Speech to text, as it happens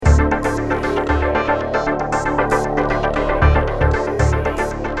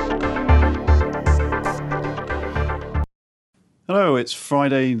it's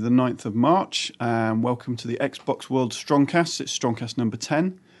Friday the 9th of March, and welcome to the Xbox World Strongcast. It's Strongcast number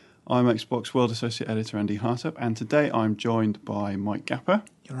 10. I'm Xbox World Associate Editor Andy Hartup, and today I'm joined by Mike Gapper.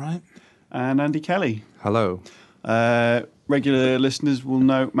 You're right. And Andy Kelly. Hello. Regular listeners will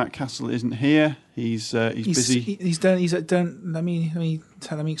know Matt Castle isn't here. He's busy. Let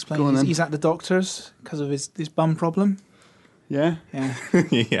me explain. He's at the doctor's because of his bum problem. Yeah? Yeah.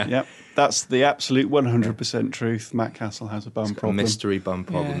 Yeah. Yep. That's the absolute 100% truth. Matt Castle has a bum problem. A mystery bum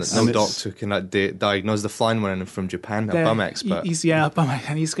problem Yes. that no doctor can diagnose. The flying one from Japan, a bum expert. He's bum,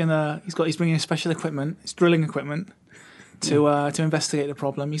 and he's bringing special equipment, his drilling equipment, to investigate the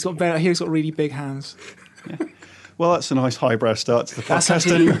problem. He's got really big hands. Yeah. Well, that's a nice highbrow start to the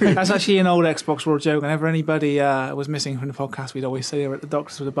podcast. That's actually an old Xbox World joke. Whenever anybody was missing from the podcast, we'd always say they were at the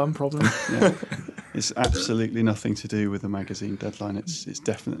doctor's with a bum problem. Yeah. It's absolutely nothing to do with the magazine deadline. It's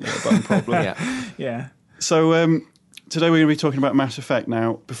definitely a bum problem. Yeah. So today we're going to be talking about Mass Effect.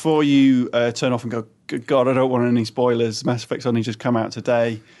 Now, before you turn off and go, good God, I don't want any spoilers. Mass Effect's only just come out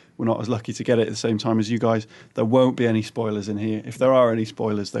today. We're not as lucky to get it at the same time as you guys. There won't be any spoilers in here. If there are any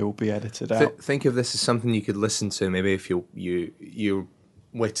spoilers, they will be edited out. Think of this as something you could listen to. Maybe if you're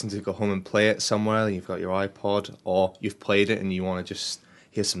waiting to go home and play it somewhere, you've got your iPod, or you've played it and you want to just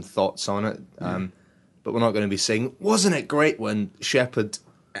hear some thoughts on it. But we're not going to be saying, wasn't it great when Shepard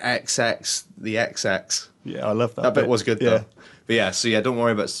XX the XX? Yeah, I love that. That bit was good though. But don't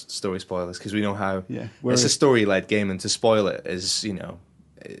worry about story spoilers because we know how. Yeah, it's a story-led game, and to spoil it is,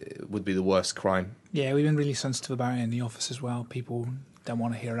 it would be the worst crime. Yeah, we've been really sensitive about it in the office as well. People don't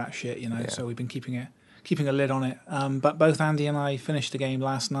want to hear that shit, so we've been keeping a lid on it. But both Andy and I finished the game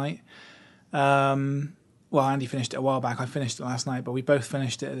last night. Well, Andy finished it a while back. I finished it last night, but we both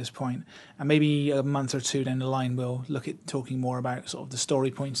finished it at this point. And maybe a month or two down the line, we'll look at talking more about sort of the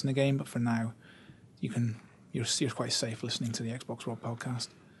story points in the game. But for now, you're quite safe listening to the Xbox World podcast.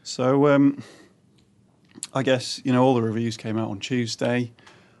 So I guess all the reviews came out on Tuesday,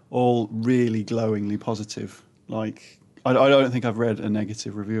 all really glowingly positive. Like I don't think I've read a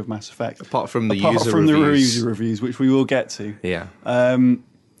negative review of Mass Effect apart from the user reviews, which we will get to. Yeah.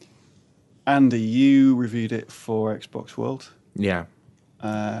 Andy, you reviewed it for Xbox World. Yeah.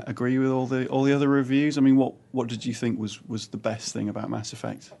 Agree with all the other reviews? I mean, what did you think was the best thing about Mass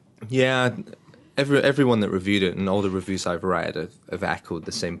Effect? Yeah, everyone that reviewed it and all the reviews I've read have echoed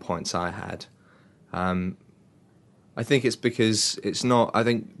the same points I had. I think it's because it's not. I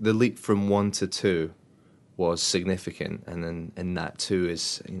think the leap from 1 to 2 was significant, and then in that 2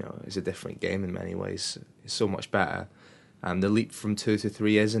 is a different game in many ways. It's so much better. The leap from 2 to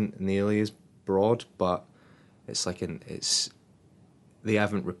 3 isn't nearly as broad, but it's like they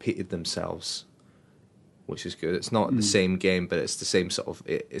haven't repeated themselves, which is good. It's not the same game, but it's the same sort of.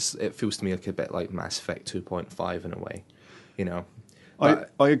 It feels to me like a bit like Mass Effect 2.5 in a way,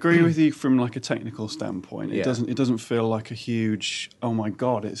 I agree with you from like a technical standpoint. It doesn't feel like a huge. Oh my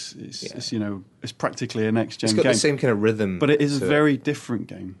God! It's practically a next gen game. It's got the same kind of rhythm, but it is a very different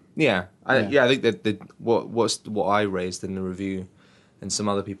game. Yeah, I think that what I raised in the review, and some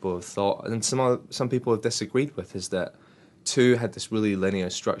other people have thought, and some people have disagreed with, is that 2 had this really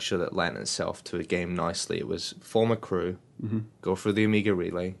linear structure that lent itself to a game nicely. It was form a crew, go through the Omega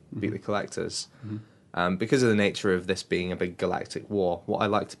Relay, beat the Collectors. Because of the nature of this being a big galactic war, what I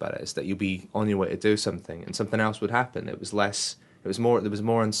liked about it is that you'd be on your way to do something, and something else would happen. There was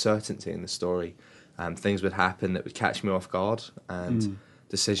more uncertainty in the story. Things would happen that would catch me off guard, and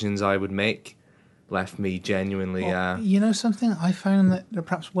decisions I would make left me genuinely. Something I found that there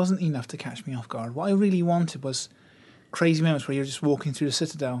perhaps wasn't enough to catch me off guard. What I really wanted was crazy moments where you're just walking through the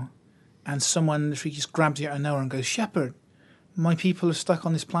Citadel, and someone literally just grabs you out of nowhere and goes, "Shepard, my people are stuck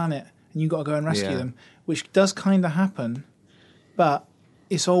on this planet, and you got to go and rescue them," which does kind of happen, but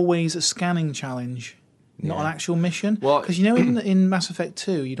it's always a scanning challenge, not an actual mission. Because in Mass Effect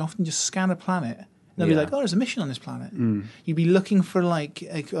 2, you'd often just scan a planet, and they'll be like, "Oh, there's a mission on this planet." You'd be looking for the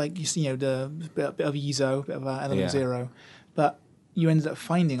bit of EZO, bit of Element Zero, but you ended up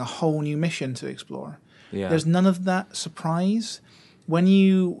finding a whole new mission to explore. Yeah. There's none of that surprise. When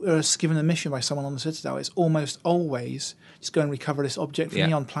you are given a mission by someone on the Citadel, it's almost always just go and recover this object for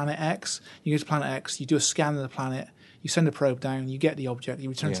me on Planet X. You go to Planet X, you do a scan of the planet, you send a probe down, you get the object, you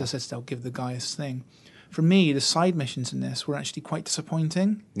return to the Citadel, give the guy his thing. For me, the side missions in this were actually quite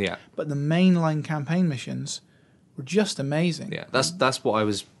disappointing. Yeah. But the mainline campaign missions were just amazing. Yeah, that's what I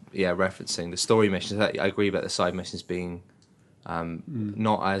was referencing. The story missions, I agree about the side missions being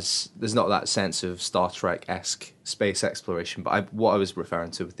there's not that sense of Star Trek-esque space exploration, but what I was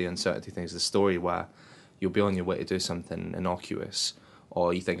referring to with the uncertainty thing is the story where you'll be on your way to do something innocuous,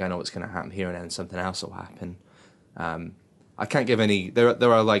 or you think, I know what's going to happen here, and then something else will happen. I can't give any.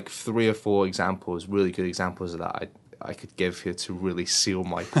 There are like 3 or 4 examples, really good examples of that I could give here to really seal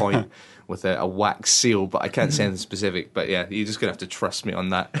my point with a wax seal, but I can't say anything specific. But yeah, you're just gonna have to trust me on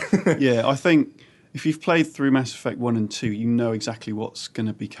that. Yeah, I think if you've played through Mass Effect 1 and 2, you know exactly what's going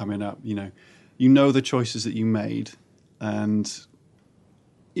to be coming up. You know the choices that you made, and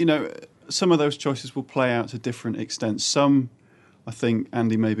some of those choices will play out to different extents. Some, I think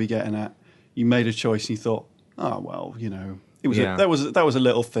Andy may be getting at, you made a choice and you thought, oh well, it was Yeah. that was a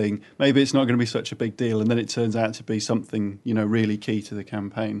little thing. Maybe it's not going to be such a big deal, and then it turns out to be something really key to the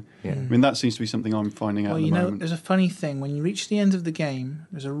campaign. Yeah. I mean, that seems to be something I'm finding out Well, at the moment. there's a funny thing. When you reach the end of the game,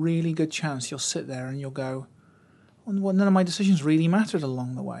 there's a really good chance you'll sit there and you'll go, well, none of my decisions really mattered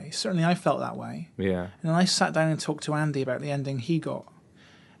along the way. Certainly I felt that way. Yeah. And then I sat down and talked to Andy about the ending he got.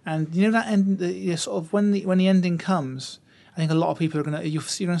 And that end, sort of when the ending comes, I think a lot of people you're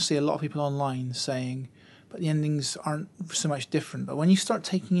going to see a lot of people online saying, but the endings aren't so much different. But when you start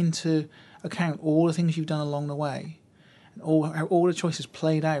taking into account all the things you've done along the way, and how all the choices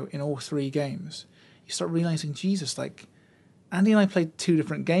played out in all 3 games, you start realizing, Jesus, like Andy and I played 2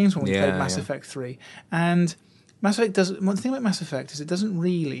 different games when we played Mass Effect 3, and Mass Effect one thing about Mass Effect is it doesn't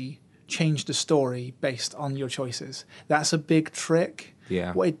really change the story based on your choices. That's a big trick.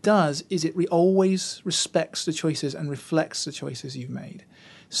 Yeah. What it does is it always respects the choices and reflects the choices you've made.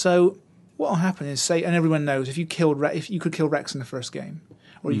 So what will happen is, say, and everyone knows, if you could kill Rex in the first game,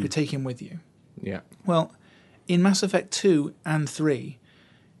 or you could take him with you. Yeah. Well, in Mass Effect 2 and 3,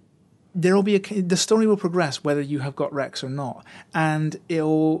 the story will progress whether you have got Rex or not, and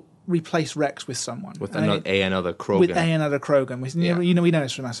it'll replace Rex with someone. With And another Krogan. With another Krogan. Yeah. We know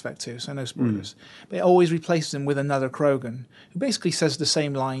this from Mass Effect 2, so no spoilers. But it always replaces him with another Krogan, who basically says the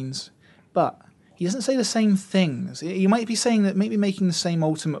same lines, but he doesn't say the same things. You might be saying that, maybe making the same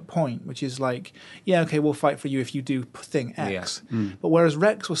ultimate point, which is like, yeah, okay, we'll fight for you if you do thing X. Yeah. But whereas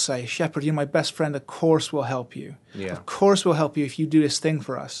Rex will say, Shepard, you're my best friend, of course we'll help you. Yeah. Of course we'll help you if you do this thing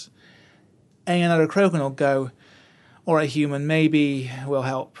for us. And another Krogan will go, all right, human, maybe we'll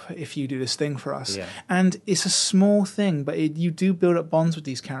help if you do this thing for us. Yeah. And it's a small thing, but you do build up bonds with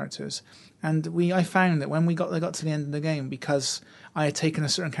these characters. And I found that when they got to the end of the game, because I had taken a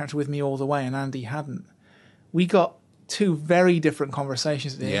certain character with me all the way and Andy hadn't, we got 2 very different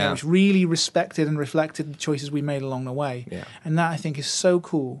conversations at the end, which really respected and reflected the choices we made along the way. Yeah. And that, I think, is so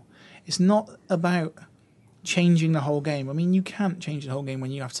cool. It's not about changing the whole game. I mean, you can't change the whole game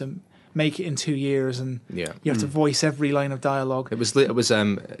when you have to make it in 2 years and you have to voice every line of dialogue. It was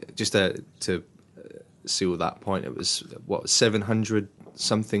just to seal that point. It was 700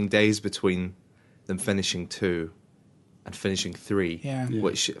 something days between them finishing 2 and finishing 3. Yeah.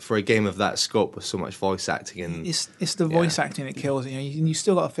 Which for a game of that scope with so much voice acting and It's the voice acting that kills it. You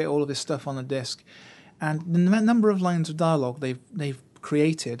still got to fit all of this stuff on the disc, and the number of lines of dialogue they've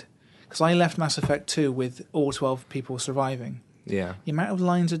created. Because I left Mass Effect 2 with all 12 people surviving. yeah. The amount of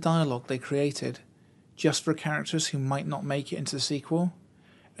lines of dialogue they created just for characters who might not make it into the sequel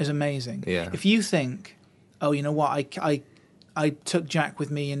is amazing. Yeah. If you think, oh, you know what, I took Jack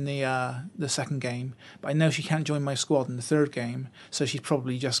with me in the second game, but I know she can't join my squad in the third game, so she's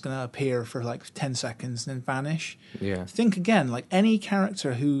probably just going to appear for like 10 seconds and then vanish. Yeah. Think again, like any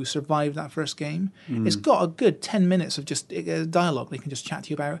character who survived that first game, it's got a good 10 minutes of just dialogue they can just chat to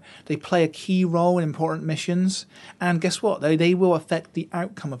you about. They play a key role in important missions, and guess what? They will affect the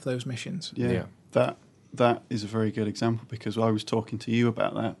outcome of those missions. Yeah. That is a very good example, because I was talking to you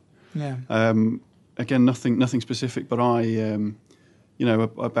about that. Yeah. Again, nothing specific, but I,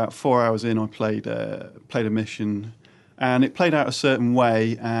 about 4 hours in, I played a mission, and it played out a certain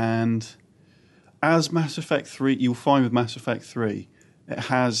way. And as Mass Effect 3, you'll find with Mass Effect 3, it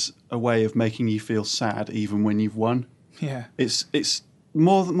has a way of making you feel sad even when you've won. Yeah. It's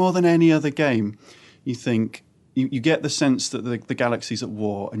more than any other game. You think you get the sense that the galaxy's at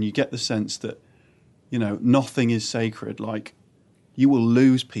war, and you get the sense that nothing is sacred. Like, you will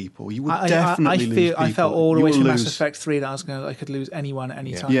lose people. You will definitely lose people. I felt all the You way will through Mass lose- Effect 3 that I could lose anyone at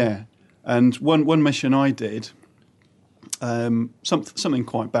any time. Yeah, and one mission I did, something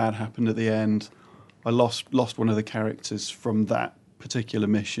quite bad happened at the end. I lost one of the characters from that particular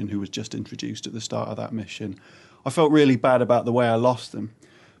mission, who was just introduced at the start of that mission. I felt really bad about the way I lost them,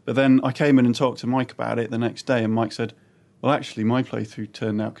 but then I came in and talked to Mike about it the next day, and Mike said, "Well, actually, my playthrough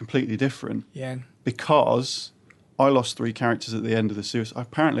turned out completely different Yeah. because I lost 3 characters at the end of the series.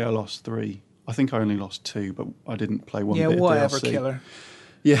 Apparently, I lost 3. I think I only lost 2, but I didn't play one Yeah, bit of whatever, DLC. killer.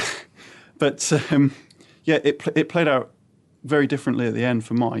 Yeah, but it played out very differently at the end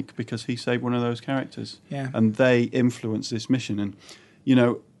for Mike, because he saved one of those characters. Yeah. And they influenced this mission. And,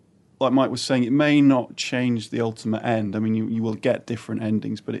 like Mike was saying, it may not change the ultimate end. I mean, you will get different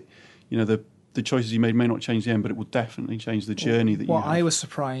endings, but the choices you made may not change the end, but it will definitely change the journey that you have. What I was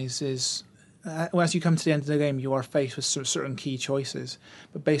surprised is, as you come to the end of the game, you are faced with certain key choices,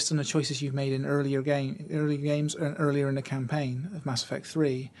 but based on the choices you've made in earlier games and earlier in the campaign of Mass Effect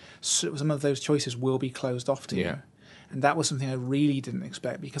 3, some of those choices will be closed off to you. And that was something I really didn't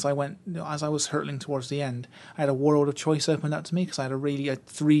expect, because as I was hurtling towards the end, I had a world of choice opened up to me, because I had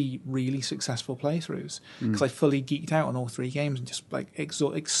 3 really successful playthroughs, because I fully geeked out on all 3 games and just like it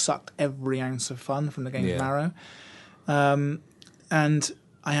sucked every ounce of fun from the game's marrow. And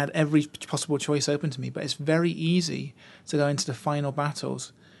I had every possible choice open to me, but it's very easy to go into the final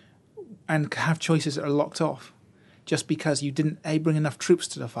battles and have choices that are locked off just because you didn't bring enough troops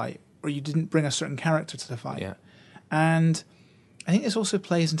to the fight, or you didn't bring a certain character to the fight. Yeah. And I think this also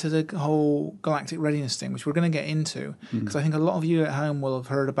plays into the whole galactic readiness thing, which we're going to get into, because I think a lot of you at home will have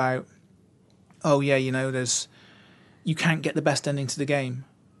heard about, you can't get the best ending to the game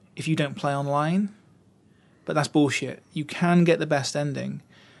if you don't play online. But that's bullshit. You can get the best ending.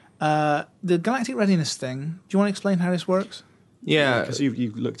 The galactic readiness thing, do you want to explain how this works? Yeah. Because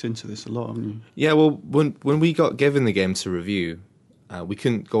you've looked into this a lot, haven't you? Yeah, well, when we got given the game to review, we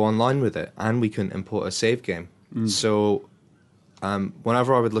couldn't go online with it, and we couldn't import a save game. So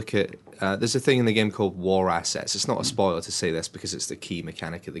whenever I would look at... there's a thing in the game called war assets. It's not a spoiler to say this, because it's the key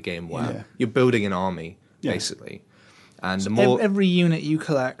mechanic of the game where you're building an army, basically. And so the more every unit you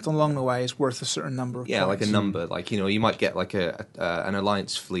collect along the way is worth a certain number of points. Like a number. Like, you might get like an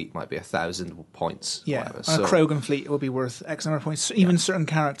Alliance fleet might be 1,000 points. Yeah, whatever. And a Krogan fleet will be worth X number of points. Even certain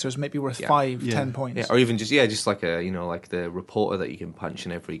characters may be worth 10 points. Yeah, or even just like like the reporter that you can punch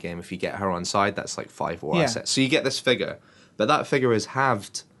in every game. If you get her on side, that's like 5 war assets. So you get this figure, but that figure is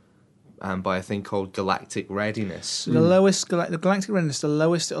halved by a thing called galactic readiness. The lowest, the galactic readiness, the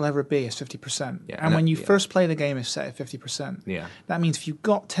lowest it'll ever be is 50%. Yeah, and when you first play the game, it's set at 50%. Yeah. That means if you've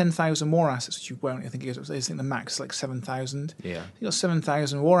got 10,000 war assets, which you won't, I think the max is like 7,000. Yeah. If you've got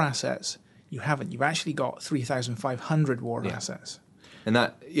 7,000 war assets, you haven't. You've actually got 3,500 war assets. And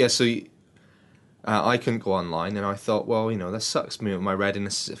so I couldn't go online, and I thought, well, this sucks. My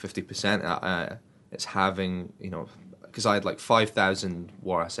readiness is at 50%. It's having, because I had like 5,000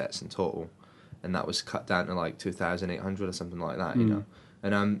 war assets in total, and that was cut down to like 2,800 or something like that,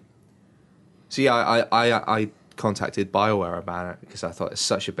 And I contacted BioWare about it, because I thought it's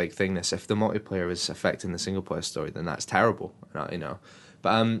such a big thing. If the multiplayer is affecting the single player story, then that's terrible,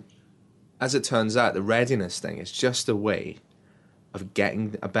 But as it turns out, the readiness thing is just a way of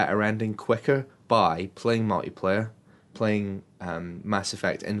getting a better ending quicker by playing multiplayer, playing Mass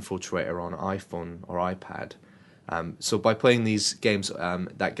Effect Infiltrator on iPhone or iPad. So by playing these games,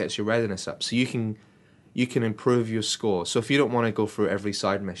 that gets your readiness up. So you can improve your score. So if you don't want to go through every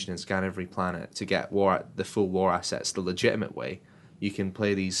side mission and scan every planet to get the full war assets the legitimate way, you can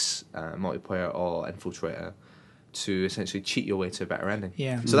play these multiplayer or Infiltrator to essentially cheat your way to a better ending.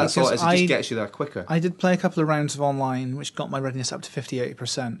 Yeah. So that's all it is. It just gets you there quicker. I did play a couple of rounds of online, which got my readiness up to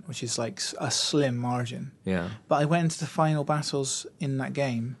 58%, which is like a slim margin. Yeah. But I went into the final battles in that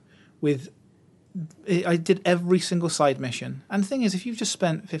game I did every single side mission. And the thing is, if you've just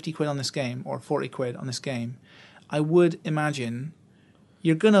spent 50 quid on this game, or 40 quid on this game, I would imagine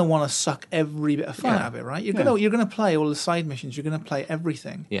you're going to want to suck every bit of fun out of it, right? You're going to play all the side missions. You're going to play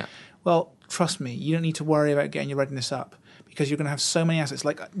everything. Yeah. Well, trust me, you don't need to worry about getting your readiness up, because you're going to have so many assets.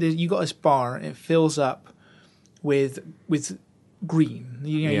 Like, you got this bar, it fills up with green.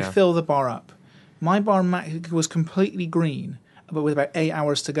 You fill the bar up. My bar was completely green, but with about 8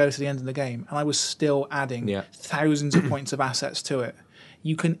 hours to go to the end of the game, and I was still adding thousands of points of assets to it.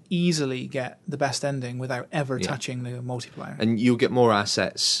 You can easily get the best ending without ever touching the multiplayer. And you'll get more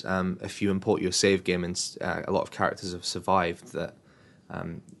assets if you import your save game, and a lot of characters have survived that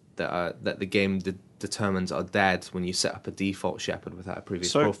the game determines are dead when you set up a default Shepard without a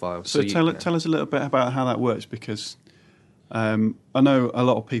previous profile. So tell us a little bit about how that works, because I know a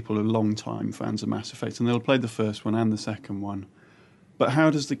lot of people are long-time fans of Mass Effect, and they'll play the first one and the second one. But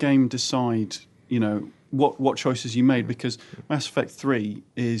how does the game decide, what choices you made? Because Mass Effect 3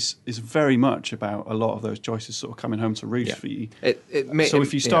 is very much about a lot of those choices sort of coming home to roost for you. So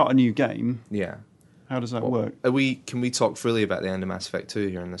if you start a new game, how does that work? Can we talk freely about the end of Mass Effect 2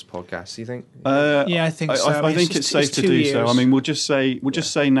 here in this podcast, do you think? I think so. I think it's safe to do so. I mean, we'll just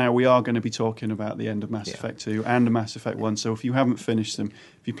say now we are going to be talking about the end of Mass Effect 2 and Mass Effect 1. So if you haven't finished them,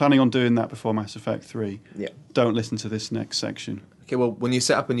 if you're planning on doing that before Mass Effect 3, don't listen to this next section. Okay, well, when you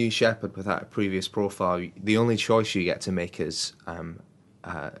set up a new Shepard without a previous profile, the only choice you get to make is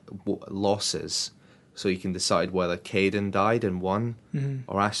losses so you can decide whether Caden died and won,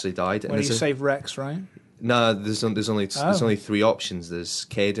 or Ashley died. Where you save Rex, right? No, there's only 3 options. There's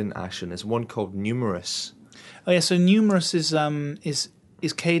Caden, Ash, and there's one called Numerous. Oh yeah, so Numerous is Caden.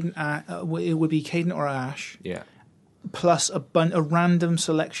 It would be Caden or Ash. Yeah. Plus a random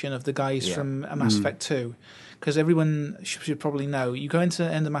selection of the guys from Mass Effect 2. Because everyone should probably know, you go into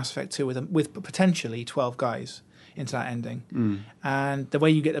the end of Mass Effect 2 with potentially 12 guys into that ending. And the way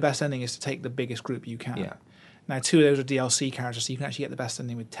you get the best ending is to take the biggest group you can. Yeah. Now, 2 of those are DLC characters, so you can actually get the best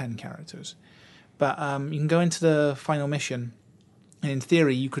ending with 10 characters. But you can go into the final mission, and in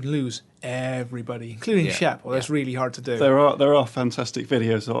theory, you could lose everybody, including Shep. Well, that's really hard to do. There are fantastic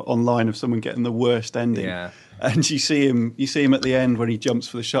videos online of someone getting the worst ending. Yeah. And you see him at the end when he jumps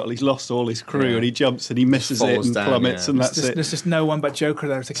for the shuttle. He's lost all his crew, and he jumps and he misses it and plummets, and that's it. There's just no one but Joker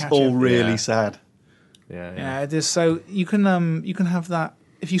there to catch It's all him. really sad. Yeah. It is. So you can have that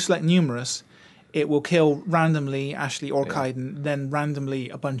if you select Numerous. It will kill randomly Ashley or Kaiden, then randomly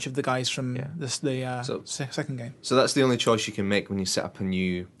a bunch of the guys from the second game. So that's the only choice you can make when you set up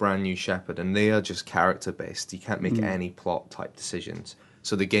brand new Shepard, and they are just character based. You can't make any plot type decisions.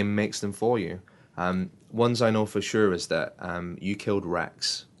 So the game makes them for you. Ones I know for sure is that you killed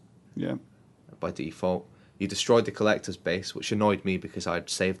Rex. Yeah. By default, you destroyed the collector's base, which annoyed me because I'd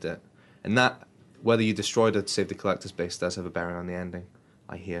saved it, and that whether you destroyed or saved the collector's base does have a bearing on the ending,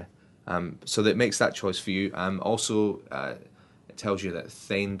 I hear. So that makes that choice for you. Also, it tells you that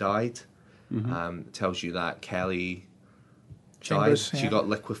Thane died. It tells you that Kelly Chambers, died. She got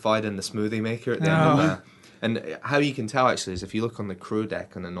liquefied in the smoothie maker at the end of that. And how you can tell, actually, is if you look on the crew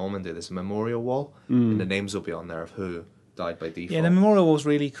deck on the Normandy, there's a memorial wall, and the names will be on there of who died by default. Yeah, the memorial wall was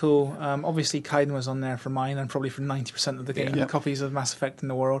really cool. Obviously, Kaiden was on there for mine and probably for 90% of the game copies of Mass Effect in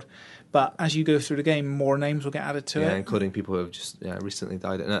the world. But as you go through the game, more names will get added to it. Yeah, including people who have just recently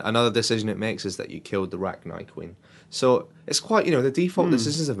died. And another decision it makes is that you killed the Rachni Queen. So it's quite, the default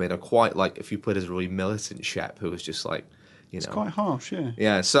decisions I've made are quite like if you played as a really militant Shep who was just like, It's quite harsh, yeah.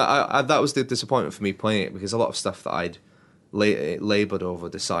 Yeah, so I that was the disappointment for me playing it, because a lot of stuff that I'd laboured over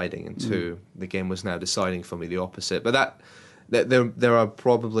deciding, and the game was now deciding for me the opposite. But there are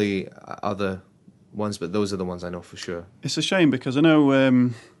probably other ones, but those are the ones I know for sure. It's a shame because I know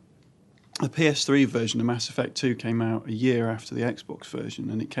the PS3 version of Mass Effect 2 came out a year after the Xbox version,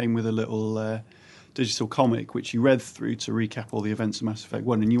 and it came with a little digital comic which you read through to recap all the events of Mass Effect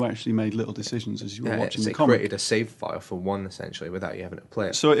 1, and you actually made little decisions as you were watching the comic. It created a save file for 1 essentially without you having to play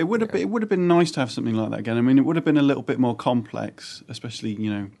it. So it would have been nice to have something like that again. I mean, it would have been a little bit more complex, especially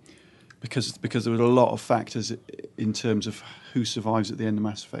because there were a lot of factors in terms of who survives at the end of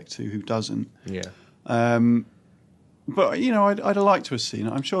Mass Effect 2, who doesn't. Yeah. But I'd have liked to have seen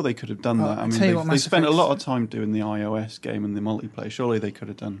it. I'm sure they could have done that. I mean, they spent a lot of time doing the iOS game and the multiplayer. Surely they could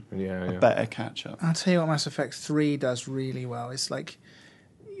have done a better catch up. I'll tell you what Mass Effect 3 does really well. It's like,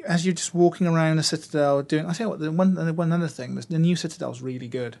 as you're just walking around the Citadel doing... I'll tell you what, one other thing, the new Citadel's really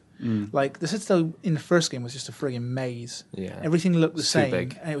good. Like, the Citadel in the first game was just a friggin' maze. Yeah. Everything looked the same. Too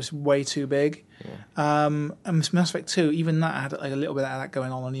big. And it was way too big. Yeah. And Mass Effect 2, even that had like a little bit of that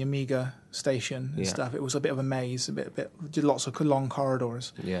going on the Amiga station and stuff. It was a bit of a maze, did lots of long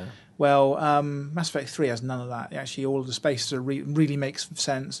corridors. Yeah. Well, Mass Effect 3 has none of that. Actually, all of the spaces are really makes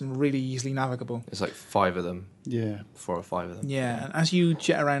sense and really easily navigable. There's like 5 of them. Yeah. 4 or 5 of them. Yeah, and as you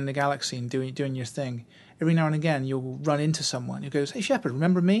jet around the galaxy and doing your thing, every now and again you'll run into someone who goes, "Hey Shepard,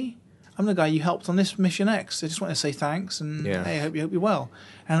 remember me? I'm the guy you helped on this mission X. I just want to say thanks and hey, I hope you're well."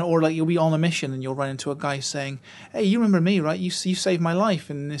 And or like you'll be on a mission and you'll run into a guy saying, "Hey, you remember me, right? You saved my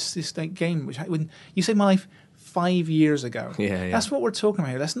life in this game, when you saved my life 5 years ago." Yeah. That's what we're talking about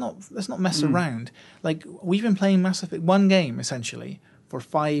here. Let's not mess around. Like, we've been playing Mass Effect 1 game essentially for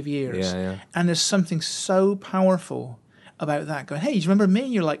 5 years, and there's something so powerful about that. Going, "Hey, do you remember me?"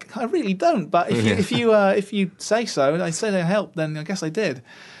 And you're like, "I really don't, but if you say so, and I said I helped, then I guess I did."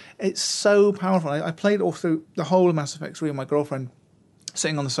 It's so powerful. I played all through the whole of Mass Effect 3 with my girlfriend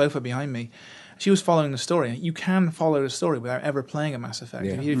sitting on the sofa behind me. She was following the story. You can follow the story without ever playing a Mass Effect.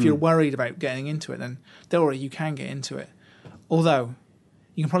 Yeah. If you're worried about getting into it, then don't worry, you can get into it. Although,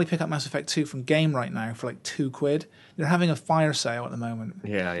 you can probably pick up Mass Effect 2 from Game right now for like £2. They're having a fire sale at the moment.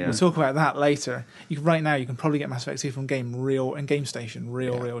 Yeah. We'll talk about that later. Right now, you can probably get Mass Effect 2 from Game Station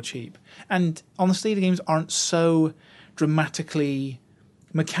real cheap. And honestly, the games aren't so dramatically,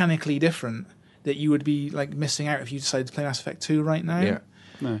 mechanically different that you would be like missing out if you decided to play Mass Effect 2 right now. Yeah.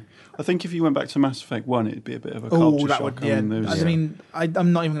 No, I think if you went back to Mass Effect 1, it'd be a bit of a culture shock. I mean,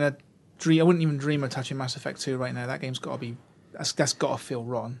 I'm not even going to dream. I wouldn't even dream of touching Mass Effect 2 right now. That game's got to be. That's got to feel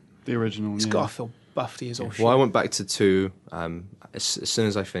rotten. The original. It's got to feel buffed he is all shit. Well, I went back to 2. As soon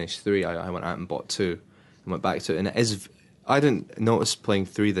as I finished 3, I went out and bought 2 and went back to it. And it is, I didn't notice playing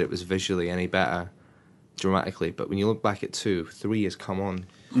 3 that it was visually any better dramatically, but when you look back at 2, 3 has come on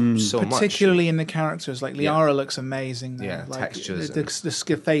so much. Particularly in the characters, like Liara looks amazing. Now. Yeah, like, textures.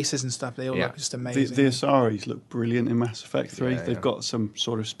 The faces and stuff, they all look just amazing. The Asaris look brilliant in Mass Effect 3. Yeah, They've got some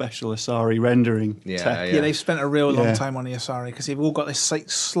sort of special Asari rendering tech. Yeah, they've spent a real long time on the Asari because they've all got this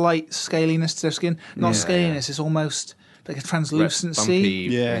slight scaliness to their skin. Not scaliness, it's almost like a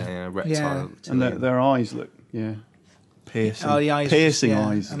translucency. Reptile. And their eyes look, piercing. Oh, the eyes. Piercing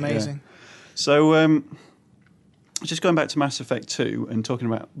eyes. Amazing. Yeah. So, just going back to Mass Effect 2 and talking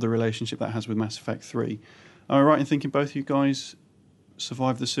about the relationship that has with Mass Effect 3, am I right in thinking both you guys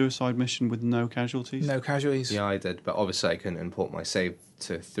survived the suicide mission with no casualties? No casualties. Yeah, I did, but obviously I couldn't import my save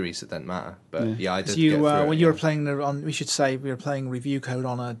to 3, so it didn't matter. But I did. You, get through when it, you were playing we should say we were playing review code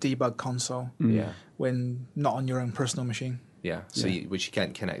on a debug console. Yeah. When not on your own personal machine. Yeah, so which you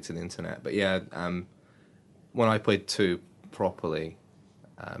can't connect to the internet. But when I played 2 properly,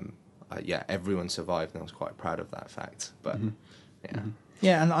 everyone survived, and I was quite proud of that fact. But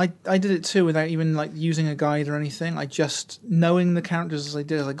Yeah, and I did it too without even like using a guide or anything. I just knowing the characters as I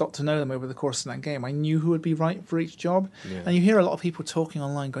did, as I got to know them over the course of that game, I knew who would be right for each job. Yeah. And you hear a lot of people talking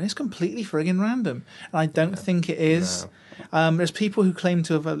online going, "It's completely friggin' random," and I don't think it is. No. There's people who claim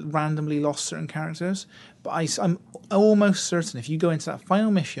to have randomly lost certain characters, but I'm almost certain if you go into that final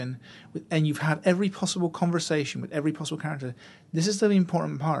mission and you've had every possible conversation with every possible character, this is the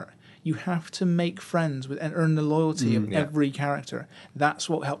important part. You have to make friends with and earn the loyalty of every character. That's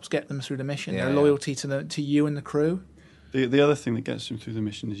what helps get them through the mission. Their loyalty to you and the crew. The other thing that gets them through the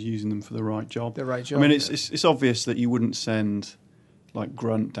mission is using them for the right job. The right job. I mean, it's obvious that you wouldn't send like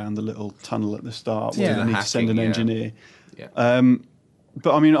Grunt down the little tunnel at the start. Where you need to send an engineer. Yeah.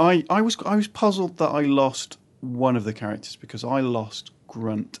 But I mean, I was puzzled that I lost one of the characters because I lost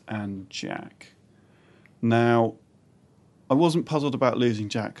Grunt and Jack. Now, I wasn't puzzled about losing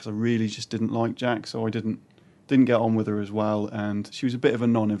Jack because I really just didn't like Jack, so I didn't get on with her as well, and she was a bit of a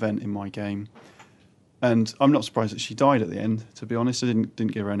non-event in my game. And I'm not surprised that she died at the end, to be honest. I didn't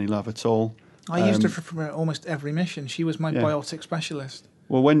give her any love at all. I used her for almost every mission. She was my biotic specialist.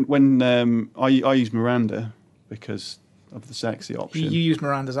 Well, when I used Miranda because of the sexy option. You used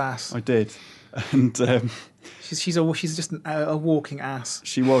Miranda's ass. I did. And she's just a walking ass.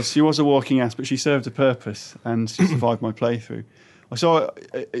 She was a walking ass, but she served a purpose, and she survived my playthrough. So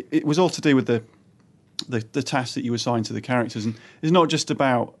it was all to do with the tasks that you assign to the characters, and it's not just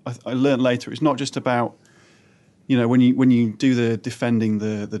about. I learned later, it's not just about. When you do the defending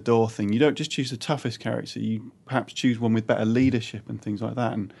the door thing, you don't just choose the toughest character. You perhaps choose one with better leadership and things like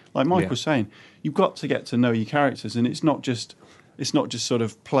that. And like Mike was saying, you've got to get to know your characters, and it's not just sort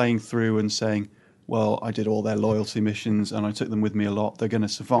of playing through and saying, well, I did all their loyalty missions and I took them with me a lot. They're going to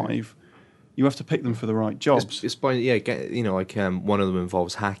survive. You have to pick them for the right jobs. It's by one of them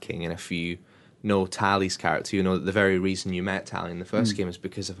involves hacking, and if you know Tally's character, you know that the very reason you met Tally in the first game is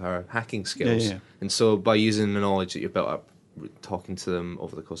because of her hacking skills. Yeah. And so by using the knowledge that you've built up talking to them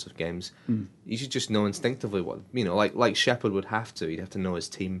over the course of games, you should just know instinctively what, like Shepard would have to. He'd have to know his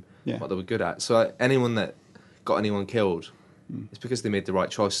team, what they were good at. So anyone that got anyone killed, it's because they made the right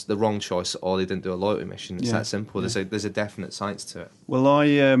choice, the wrong choice, or they didn't do a loyalty mission. It's that simple. There's a definite science to it. Well,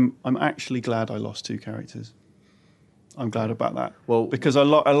 I'm actually glad I lost 2 characters. I'm glad about that. Well, because I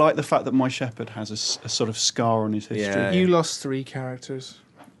like the fact that my Shepard has a sort of scar on his history. Yeah. You lost 3 characters.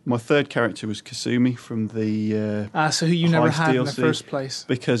 My third character was Kasumi from the so who you never had DLC, in the first place.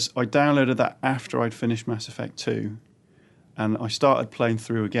 Because I downloaded that after I'd finished Mass Effect 2, and I started playing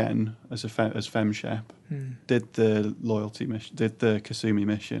through again as FemShep. Did the loyalty mission, did the Kasumi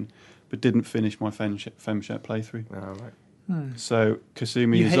mission, but didn't finish my FemShep playthrough. Oh, right. So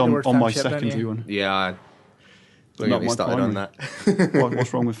Kasumi is on my secondary one. Yeah. Don't get me started on that.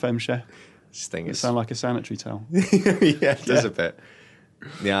 What's wrong with FemShep? It sounds like a sanitary towel. Yeah, it does a bit.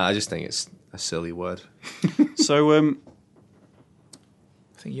 Yeah, I just think it's a silly word. So, I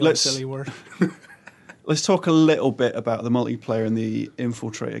think you're a silly word. Let's talk a little bit about the multiplayer and the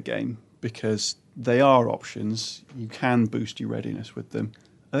Infiltrator game, because they are options. You can boost your readiness with them.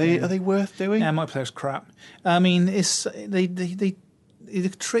 Are they worth doing? Yeah, multiplayer's crap. I mean, it's the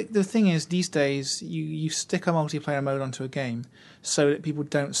thing is, these days you stick a multiplayer mode onto a game so that people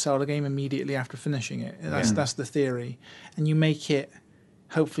don't sell the game immediately after finishing it. That's the theory, and you make it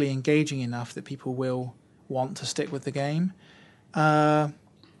hopefully engaging enough that people will want to stick with the game. Mass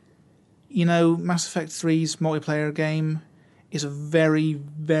Effect 3's multiplayer game is a very,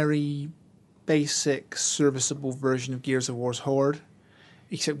 very basic, serviceable version of Gears of War's Horde.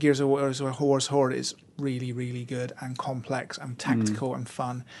 except Gears of War Horse Horde is really, really good and complex and tactical and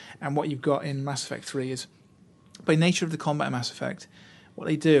fun. And what you've got in Mass Effect 3 is, by nature of the combat in Mass Effect, what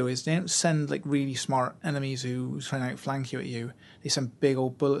they do is they don't send like really smart enemies who try and outflank you at you. They send big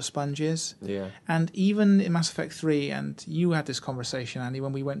old bullet sponges. Yeah. And even in Mass Effect 3, and you had this conversation, Andy,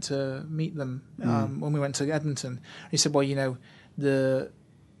 when we went to meet them, when we went to Edmonton, he said, well, you know, the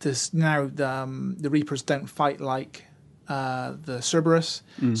Reapers don't fight like the Cerberus.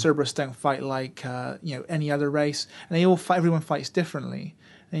 Cerberus don't fight like any other race, and they all fight. Everyone fights differently.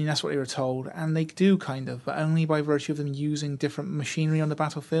 I mean, that's what they were told, and they do kind of, but only by virtue of them using different machinery on the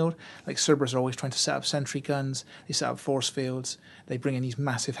battlefield. Like Cerberus are always trying to set up sentry guns, they set up force fields, they bring in these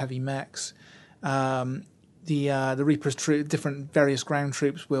massive heavy mechs. The Reapers, different various ground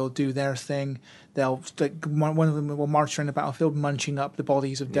troops will do their thing. They'll one of them will march around the battlefield, munching up the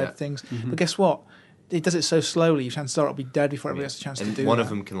bodies of dead things. But guess what? It does it so slowly. Chances are it'll be dead before everybody has a chance to do that. And one of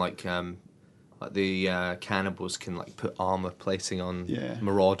them can like the cannibals can like put armor plating on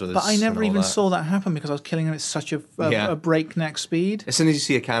marauders. But I never even saw that happen because I was killing them at such a breakneck speed. As soon as you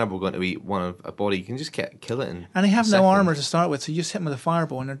see a cannibal going to eat one of a body, you can just kill it. And they have no armor to start with, so you just hit them with a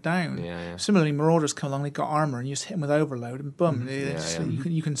fireball and they're down. Yeah. Similarly, marauders come along, they've got armor, and you just hit them with overload, and boom,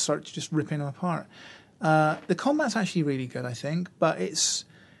 you can start just ripping them apart. The combat's actually really good, I think, but it's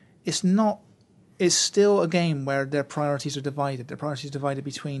not. It's still a game where their priorities are divided. Their priorities are divided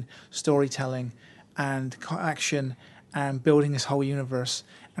between storytelling and action and building this whole universe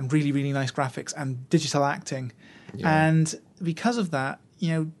and really, really nice graphics and digital acting. Yeah. And because of that,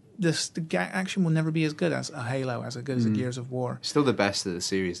 the action will never be as good as a Halo, as good as a Gears of War. Still the best of the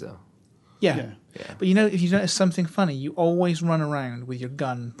series, though. Yeah. But if you notice something funny, you always run around with your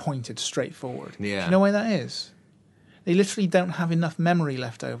gun pointed straight forward. Yeah. Do you know why that is? They literally don't have enough memory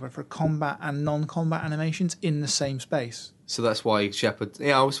left over for combat and non-combat animations in the same space. So that's why Shepard... Yeah,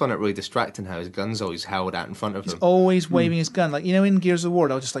 I always find it really distracting how his gun's always held out in front of him. He's always waving his gun. Like, in Gears of War,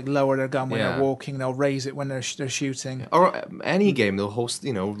 they'll just lower their gun when they're walking. They'll raise it when they're shooting. Or any game, they'll host,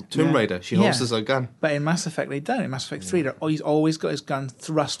 Tomb Raider. She holsters her gun. But in Mass Effect, they don't. In Mass Effect 3, he's always got his gun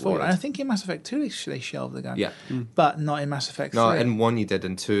thrust forward. And I think in Mass Effect 2, they shelved the gun. Yeah. But not in Mass Effect 3. No, in 1 you did,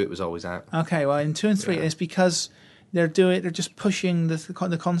 in 2 it was always out. Okay, well, in 2 and 3, it's because... They're just pushing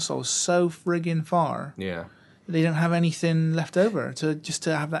the console so friggin' far. Yeah, they don't have anything left over to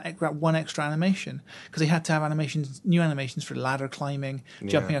have that one extra animation, because they had to have new animations for ladder climbing,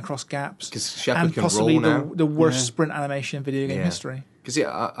 jumping across gaps, and possibly the worst sprint animation in video game history. Because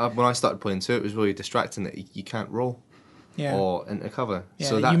when I started playing 2, it was really distracting that you can't roll, or into cover. Yeah,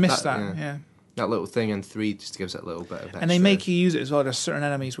 so you missed that. Yeah. That little thing in 3 just gives it a little bit of extra. And they make you use it as well. There's certain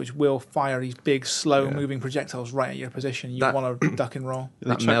enemies which will fire these big, slow-moving projectiles right at your position. You want to duck and roll.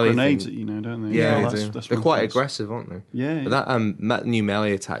 They chuck grenades at you now, don't they? Yeah, they're quite aggressive, aren't they? Yeah. But that new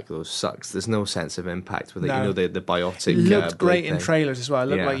melee attack, though, sucks. There's no sense of impact with it. No. The biotic... It looked great in trailers as well.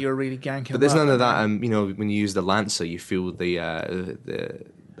 It looked like you were really ganking. But there's none of that. When you use the Lancer, you feel the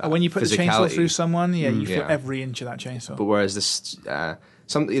when you put the chainsaw through someone, you feel every inch of that chainsaw. But whereas this...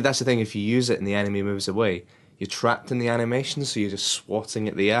 that's the thing, if you use it and the enemy moves away, you're trapped in the animation, so you're just swatting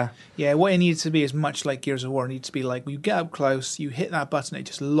at the air. Yeah, what it needs to be is much like Gears of War. It needs to be like, when you get up close, you hit that button, it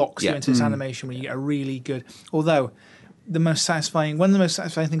just locks you into this animation where you get a really good... Although, one of the most satisfying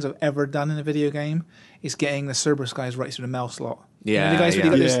things I've ever done in a video game is getting the Cerberus guys right through the mail slot. Yeah,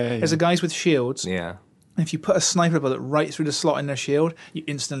 There's the guys with shields. Yeah. And if you put a sniper bullet right through the slot in their shield, you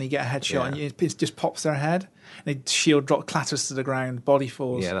instantly get a headshot, and it just pops their head. And the shield clatters to the ground, body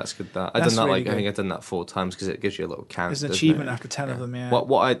falls. Yeah, that's good. I think I've done that 4 times because it gives you a little count. There's an achievement after 10 of them.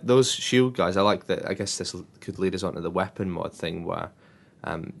 Yeah. Those shield guys, I like that. I guess this could lead us on to the weapon mod thing where.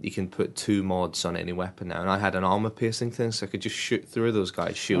 You can put 2 mods on any weapon now, and I had an armor piercing thing, so I could just shoot through those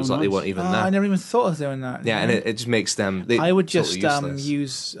guys' shields like they weren't even there. I never even thought of doing that. Yeah, and it just makes them. I would just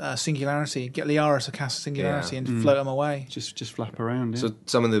use Singularity, get Liara to cast Singularity and float them away. Just flap around. Yeah. So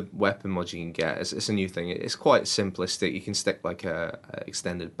some of the weapon mods you can get, it's a new thing. It's quite simplistic. You can stick like a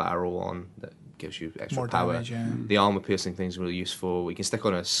extended barrel on that gives you extra more power. Damage, The armor piercing thing is really useful. You can stick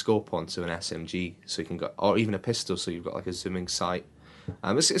on a scope onto an SMG, so you can or even a pistol, so you've got like a zooming sight.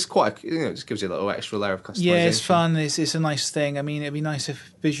 It's quite, it just gives you a little extra layer of customization. Yeah, it's fun. It's a nice thing. I mean, it'd be nice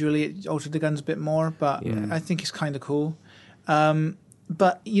if visually it altered the guns a bit more, but I think it's kind of cool.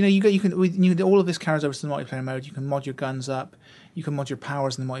 But you can all of this carries over to the multiplayer mode. You can mod your guns up. You can mod your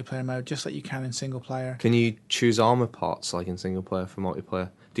powers in the multiplayer mode, just like you can in single player. Can you choose armor parts like in single player for multiplayer?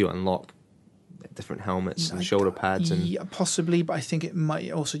 Do you unlock different helmets and shoulder pads? Yeah, possibly, but I think it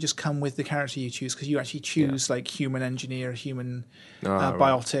might also just come with the character you choose, because you actually choose like human engineer, human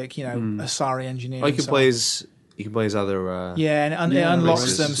biotic, Asari engineer. You can play as You can play as other. Yeah, and it Yeah, unlocks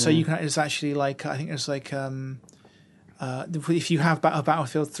races, them, so yeah. you can. It's actually like I think there's like if you have a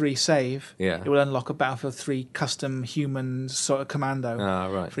Battlefield 3 save, Yeah. it will unlock a Battlefield 3 custom human sort of commando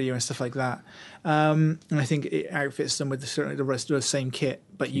Right. for you and stuff like that. And I think it outfits them with certainly the rest of the same kit,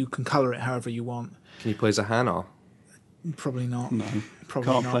 but you can color it however you want. Can you play as a Hanar Probably not. No,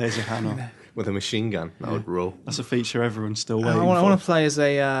 Probably can't not. play as a Hannah. with a machine gun? That would rule. That's a feature everyone's still I waiting want for. to play as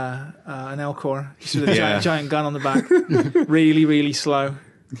a an Elcor, just with a Yeah. giant gun on the back, really, really slow.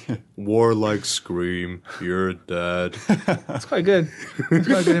 Warlike scream, you're dead. It's quite good. It's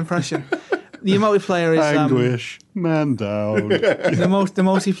quite a good impression. The multiplayer is Anguish, man down. the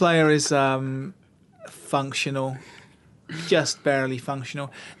multiplayer is functional, just barely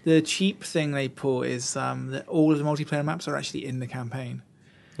functional. The cheap thing they put is that all of the multiplayer maps are actually in the campaign.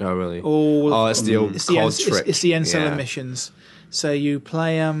 Oh, really? All it's the old COD trick. It's the end seller Yeah. missions. So you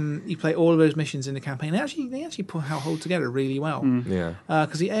play all of those missions in the campaign. They actually put how hold together really well. Yeah.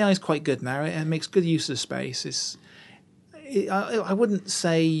 Because the AI is quite good now. It makes good use of space. I wouldn't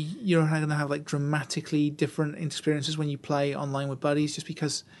say you're going to have like dramatically different experiences when you play online with buddies, just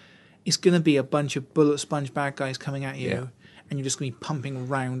because it's going to be a bunch of bullet sponge bad guys coming at you, Yeah. and you're just going to be pumping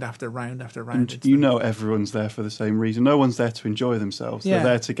round after round after round. And into you them. know everyone's there for the same reason. No one's there to enjoy themselves. Yeah. They're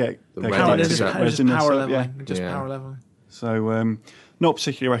there to get The their Power, readiness character just, up. just readiness power up, leveling, just Yeah. power leveling. So not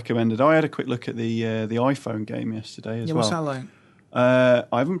particularly recommended. I had a quick look at the iPhone game yesterday as Yeah, well. what's that like?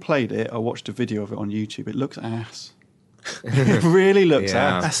 I haven't played it. I watched a video of it on YouTube. It looks ass. It really looks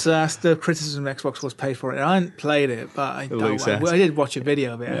Yeah. ass. That's the criticism Xbox was paid for it. I haven't played it, but I looks ass. did watch a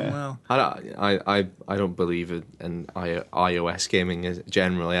video of it. Yeah. And well, I don't believe in iOS gaming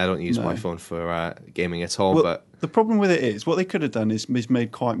generally. I don't use No. my phone for gaming at all. Well, but the problem with it is what they could have done is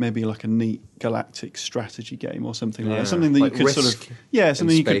made quite maybe like a neat galactic strategy game or something like Yeah. that. Something that Like you could sort Risk of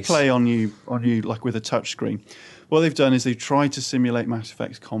something you could space. play on you like with a touch screen. What they've done is they've tried to simulate Mass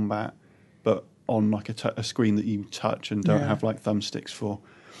Effect's combat, but on like a screen that you touch and don't Yeah. have like thumbsticks for.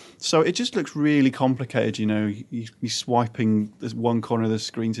 So it just looks really complicated. You know, you're swiping this one corner of the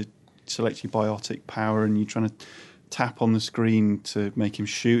screen to select your biotic power, and you're trying to tap on the screen to make him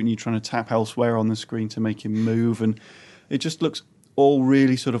shoot, and you're trying to tap elsewhere on the screen to make him move, and it just looks all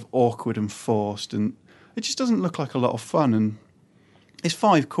really sort of awkward and forced, and it just doesn't look like a lot of fun. And it's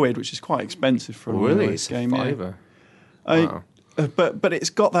 £5, which is quite expensive for a really, iOS it's a game. Yeah. fiver. I- Wow. But it's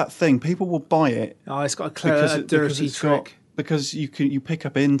got that thing. People will buy it oh, it's got a clear, dirty it's got- trick. because you pick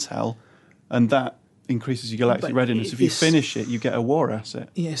up intel, and that increases your galactic But readiness. If you it's- finish it, you get a war asset.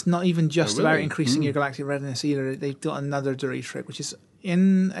 Yeah, it's not even just Oh, about really? increasing your galactic readiness either. They've got another dirty trick, which is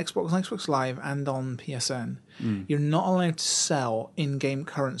in Xbox Live and on PSN. You're not allowed to sell in-game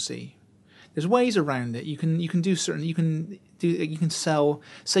currency. There's ways around it. You can sell.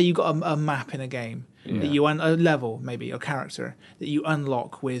 Say you got a map in a game that you a level maybe a character that you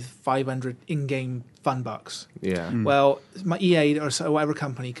unlock with 500 in-game fun bucks. Yeah. Well, my EA or whatever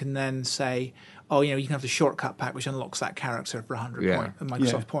company can then say, oh, you can have the shortcut pack which unlocks that character for 100 Yeah.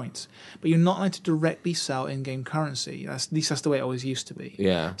 Microsoft points. But you're not allowed to directly sell in-game currency. At least that's the way it always used to be.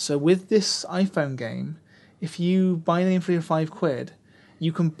 Yeah. So with this iPhone game, if you buy the game for your £5,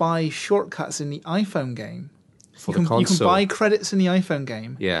 you can buy shortcuts in the iPhone game. For You the can console. buy credits in the iPhone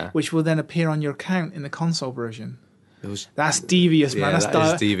game, Yeah. which will then appear on your account in the console version. It was, That's devious, man. Yeah, That's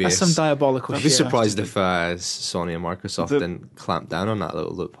that is devious. That's some diabolical I'd be shit. surprised if Sony and Microsoft The- didn't clamp down on that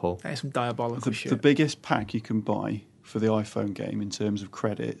little loophole. That is some diabolical shit. The biggest pack you can buy for the iPhone game in terms of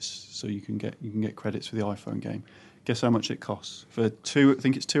credits, so you can get credits for the iPhone game. Guess how much it costs for I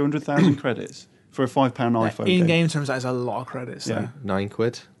think it's 200,000 credits for a £5 iPhone in game. game terms, that is a lot of credits. Yeah.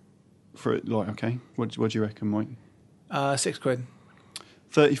 £9. For it, like, okay, what do you reckon, Mike? £6.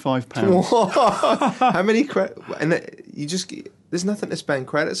 £35. How many there's nothing to spend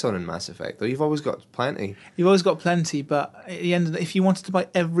credits on in Mass Effect, though. You've always got plenty. You've always got plenty, but at the end of if you wanted to buy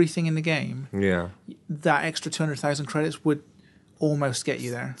everything in the game, Yeah. that extra 200,000 credits would almost get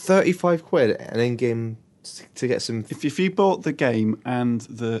you there. £35 an in-game to get some. If you bought the game and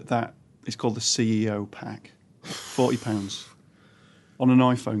that it's called the CEO pack, £40 on an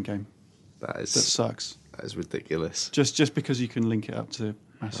iPhone game. That That is sucks. ridiculous. Just because you can link it up to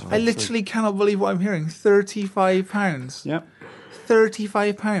Mass Effect I 3. literally cannot believe what I'm hearing. £35. Yep.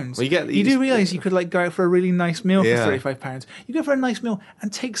 £35. Well, you do realise you could like go out for a really nice meal Yeah. for £35. You go for a nice meal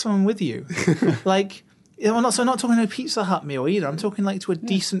and take someone with you. Like, I'm not talking a Pizza Hut meal either. I'm talking like to a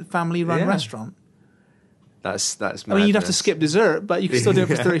decent family-run Yeah. restaurant. That's. I mean, you'd have to madness. skip dessert, but you can still do it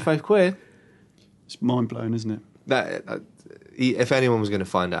for £35. It's mind blowing, isn't it? If anyone was going to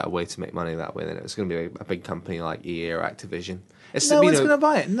find out a way to make money that way, then it was going to be a big company like EA or Activision. It's No you one's know, going to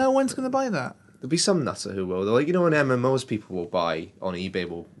buy it. No one's going to buy that. There'll be some nutter who will. They're like, you know, in MMOs, people will buy on eBay.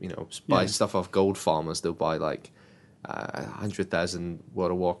 Will buy stuff off gold farmers. They'll buy like 100,000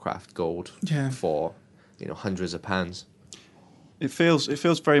 World of Warcraft gold for hundreds of pounds. It feels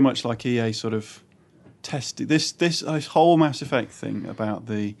very much like EA sort of tested this whole Mass Effect thing about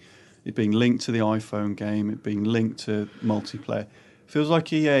it being linked to the iPhone game, it being linked to multiplayer. Feels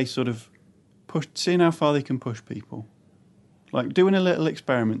like EA sort of seeing how far they can push people, like doing a little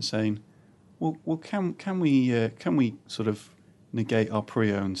experiment, saying, "Well, can we sort of negate our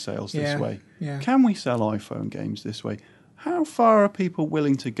pre-owned sales this way? Yeah. Can we sell iPhone games this way? How far are people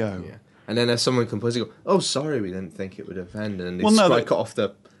willing to go?" Yeah. And then if someone complains, they go, "Oh, sorry, we didn't think it would offend," and they strike it off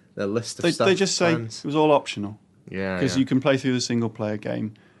the list of stuff. They just say it was all optional. Yeah, because you can play through the single player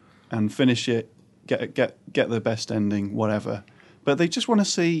game and finish it, get the best ending, whatever. But they just want to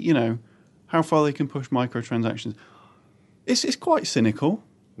see, how far they can push microtransactions. It's quite cynical,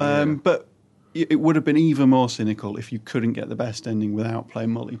 but it would have been even more cynical if you couldn't get the best ending without playing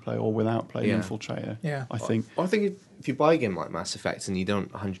multiplayer or without playing Infiltrator. Yeah, I think. I think if you buy a game like Mass Effect and you don't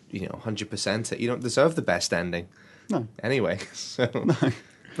 100% it, you don't deserve the best ending. No. Anyway, so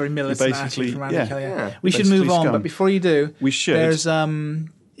very militant attitude from Andy Kelly. Yeah. We should move on, scum. but before you do, We should. There's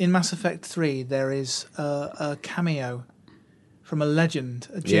in Mass Effect 3 there is a cameo from a legend,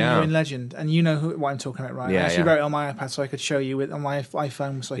 a genuine legend, and you know what I'm talking about, right? Yeah, I actually wrote it on my iPad so I could show you it on my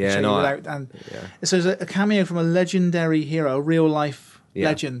iPhone, so I could show you without. And so there's a cameo from a legendary hero, a real life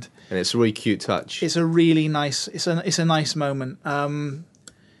legend, and it's a really cute touch. It's a really nice. It's a nice moment.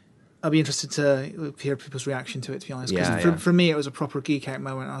 I'll be interested to hear people's reaction to it. To be honest, because for me it was a proper geek out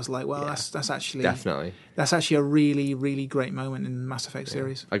moment. I was like, well, that's actually definitely a really really great moment in the Mass Effect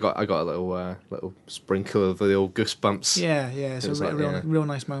series. I got a little sprinkle of the old goosebumps. Yeah, it's a real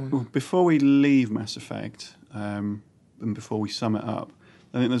nice moment. Well, before we leave Mass Effect, and before we sum it up,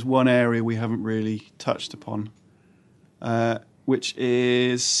 I think there's one area we haven't really touched upon, which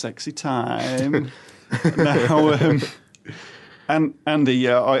is sexy time. Now, and Andy,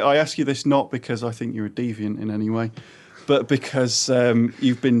 I ask you this not because I think you're a deviant in any way, but because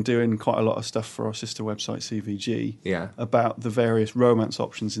you've been doing quite a lot of stuff for our sister website, CVG, about the various romance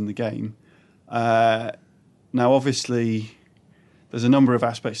options in the game. Now, obviously, there's a number of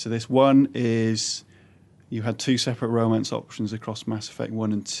aspects to this. One is you had 2 separate romance options across Mass Effect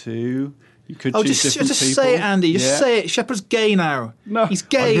 1 and 2. You could choose different just people. say it, Andy. Just say it. Shepard's gay now. No. He's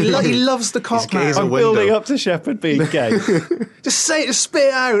gay. He loves the cock now. I'm building up to Shepard being gay. Just say it. Just spit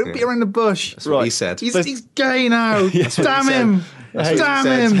it out. Don't beat around the bush. That's what he said. He's gay now. Damn him. Damn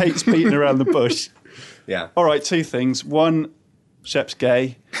him. Hates beating around the bush. Yeah. All right, 2 things. 1, Shep's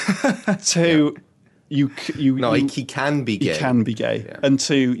gay. 2, he can be gay. He can be gay. Yeah. And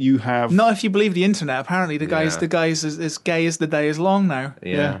 2, you have... Not if you believe the internet. Apparently, the guy's as gay as the day is long now.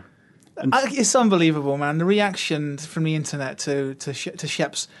 Yeah. It's unbelievable, man. The reaction from the internet to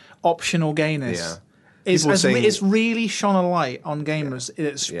Shep's optional gayness it's really shone a light on gamers.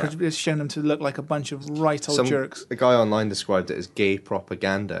 It's shown them to look like a bunch of right old jerks. A guy online described it as gay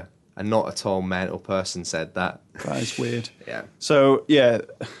propaganda, and not at all mental person said that. That is weird. Yeah. So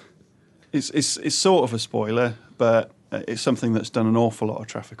it's sort of a spoiler, but it's something that's done an awful lot of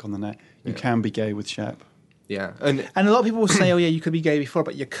traffic on the net. You can be gay with Shep. Yeah, and a lot of people will say, "Oh yeah, you could be gay before,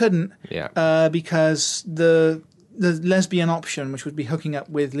 but you couldn't." Yeah, because the lesbian option, which would be hooking up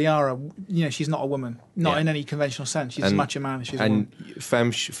with Liara, she's not a woman, not in any conventional sense. She's as much a man as she's a woman. And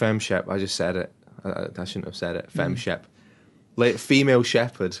femme Shep, I just said it. I shouldn't have said it. Femme Shep. Like, female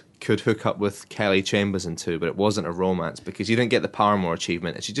Shepard could hook up with Kelly Chambers in 2, but it wasn't a romance because you didn't get the Paramore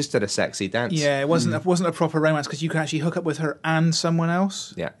achievement, and she just did a sexy dance. Yeah, it wasn't a proper romance because you could actually hook up with her and someone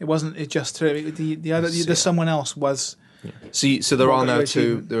else. Yeah, it wasn't. It just the someone else was. Yeah. So there are now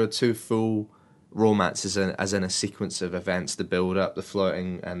 2. There are 2 full romances as in a sequence of events: the build up, the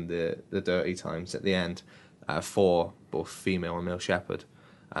flirting, and the dirty times at the end for both female and male Shepard.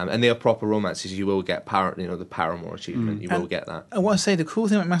 And they are proper romances. You will get the Paramore achievement. You will get that. I want to say the cool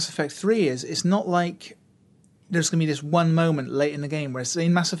thing about Mass Effect 3 is it's not like there's going to be this one moment late in the game, whereas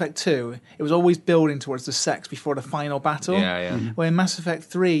in Mass Effect 2, it was always building towards the sex before the final battle. Yeah. Where in Mass Effect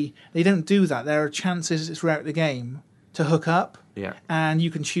 3, they don't do that. There are chances throughout the game to hook up. Yeah. And you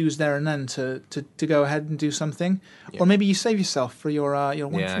can choose there and then to go ahead and do something. Yeah. Or maybe you save yourself for your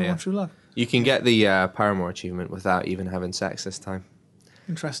one true love. You can get the Paramore achievement without even having sex this time.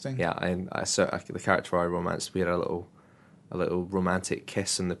 Interesting. Yeah, the character I romanced, we had a little romantic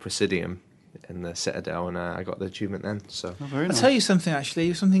kiss in the Presidium in the Citadel, and I got the achievement then. So I'll tell you something,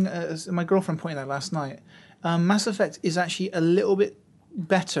 actually. My girlfriend pointed out last night. Mass Effect is actually a little bit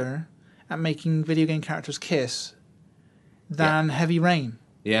better at making video game characters kiss than Heavy Rain.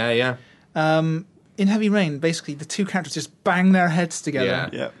 Yeah. In Heavy Rain, basically, the two characters just bang their heads together.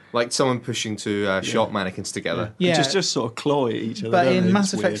 Yeah. Like someone pushing two shot mannequins together. Yeah. Just sort of claw at each other. But don't in they?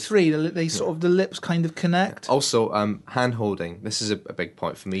 Mass It's Effect weird. 3, they sort of the lips kind of connect. Also, hand holding. This is a big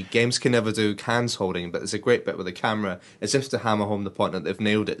point for me. Games can never do hands holding, but there's a great bit with the camera, as if to hammer home the point that they've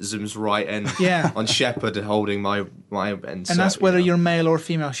nailed it. Zooms right in Yeah. on Shepard holding my end. And that's whether you're male or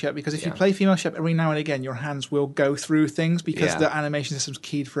female Shep, because if you Yeah. play female Shep, every now and again your hands will go through things because Yeah. the animation system's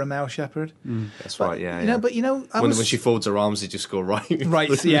keyed for a male Shepherd. That's right. Yeah. You know, but I when was she folds her arms, they just go right.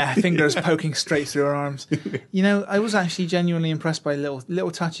 right, yeah, fingers poking straight through her arms. You know, I was actually genuinely impressed by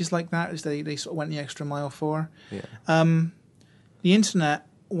little touches like that, as they sort of went the extra mile for. Yeah. The internet,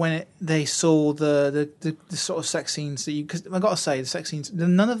 when they saw the sort of sex scenes that because I got to say the sex scenes,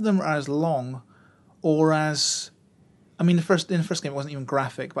 none of them are as long or as. I mean, in the first game it wasn't even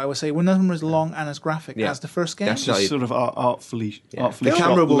graphic, but I would say none of them are as long and as graphic Yeah. as the first game. That's Just sort of artfully The shot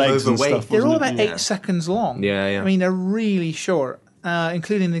camera will legs move and away. stuff. They're all wasn't about it? 8 seconds long. Yeah, yeah. I mean, they're really short,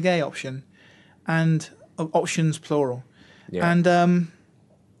 including the gay option, and options plural. Yeah. And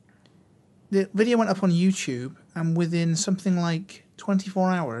the video went up on YouTube, and within something like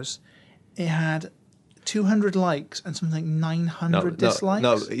 24 hours, it had 200 likes and something like 900 dislikes.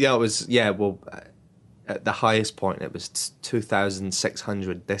 No, yeah, it was. Yeah, well, at the highest point, it was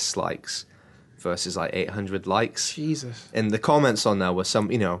 2,600 dislikes versus like 800 likes. Jesus. And the comments on there were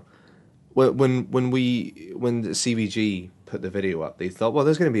some, you know, when the CVG put the video up, they thought, well,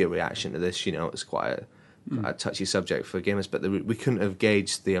 there's going to be a reaction to this. You know, it's quite a touchy subject for gamers, but we couldn't have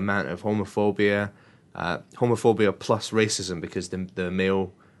gauged the amount of homophobia plus racism, because the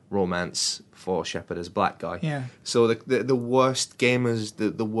male romance for Shepard as black guy. Yeah. So the worst gamers,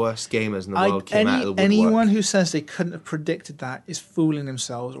 the worst gamers in the world came out of the woodwork. Anyone who says they couldn't have predicted that is fooling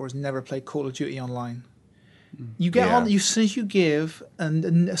themselves or has never played Call of Duty Online. You get Yeah. on. As soon as you give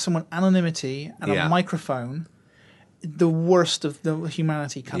someone anonymity and Yeah. a microphone, the worst of the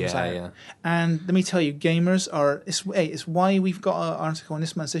humanity comes Yeah, out. yeah. And let me tell you, gamers are. It's why we've got an article in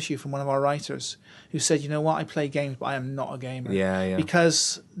this month's issue from one of our writers who said, you know what, I play games, but I am not a gamer. Yeah, yeah.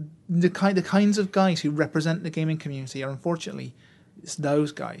 Because the kinds of guys who represent the gaming community are, unfortunately, it's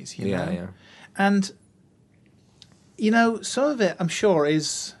those guys. You know? Yeah. And you know, some of it, I'm sure,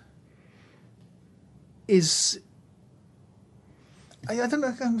 is I don't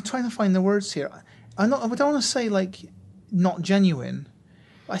know. I'm trying to find the words here. I don't want to say like not genuine.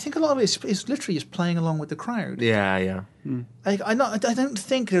 But I think a lot of it is literally just playing along with the crowd. Yeah. I don't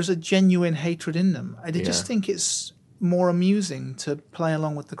think there's a genuine hatred in them. I just Yeah. think it's more amusing to play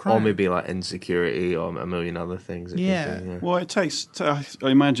along with the crowd. Or maybe like insecurity or a million other things. Yeah. Well, it takes. I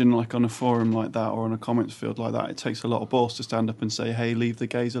imagine, like on a forum like that or on a comments field like that, it takes a lot of balls to stand up and say, "Hey, leave the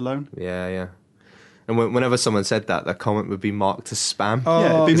gays alone." Yeah. And whenever someone said that, their comment would be marked as spam.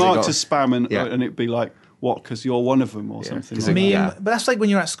 Yeah, it'd be 'Cause it marked got- as spam, Yeah. and it'd be like, "What? Because you're one of them, or something." 'cause Like it- that. Yeah. But that's like when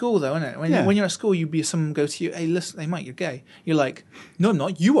you're at school, though, isn't it? Yeah. When you're at school, someone go to you, "Hey, listen, hey, mate, you're gay." You're like, "No, I'm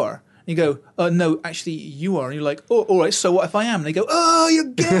not. You are." And you go, "No, actually, you are." And you're like, "Oh, all right. So what if I am?" And they go, "Oh,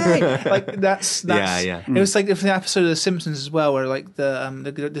 you're gay." Like that's Yeah. It was like the episode of The Simpsons as well, where like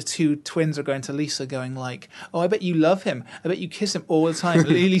the two twins are going to Lisa, going like, "Oh, I bet you love him. I bet you kiss him all the time." And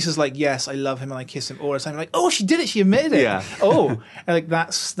Lisa's like, "Yes, I love him and I kiss him all the time." Like, "Oh, she did it. She admitted it." Yeah. Oh, and like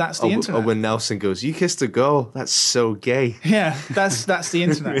that's the Or internet. when Nelson goes, "You kissed a girl. That's so gay." Yeah, that's the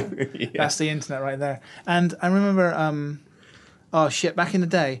internet. That's the internet right there. And I remember, back in the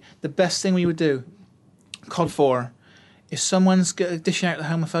day, the best thing we would do, COD 4, if someone's dishing out the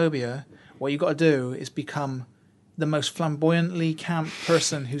homophobia, what you got to do is become the most flamboyantly camp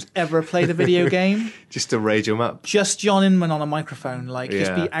person who's ever played a video game. Just to rage him up. Just John Inman on a microphone, like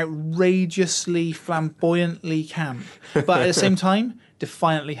just Yeah. be outrageously, flamboyantly camp, but at the same time,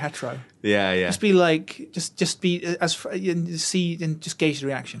 defiantly hetero. Yeah. Just be like, just be see and just gauge the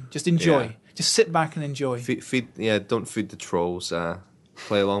reaction. Just enjoy. Yeah. Just sit back and enjoy. Don't feed the trolls.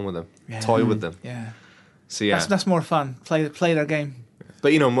 Play along with them. Yeah. Toy with them. Yeah, So yeah. that's more fun. Play their game.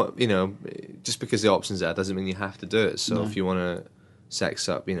 But just because the option's there doesn't mean you have to do it. So if you want to sex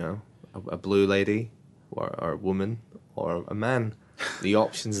up, a blue lady or a woman or a man, the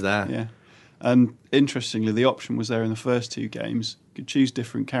option's there. Yeah, and interestingly, the option was there in the first two games. You could choose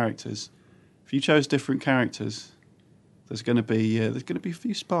different characters. If you chose different characters, there's going to be a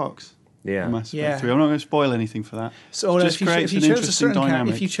few sparks. Yeah. in Mass Effect Yeah. 3. I'm not going to spoil anything for that. So Just if creates you an chose a interesting certain character,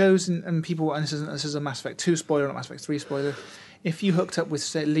 dynamic. if you chose and people, and this is a Mass Effect 2 spoiler, not Mass Effect 3 spoiler. If you hooked up with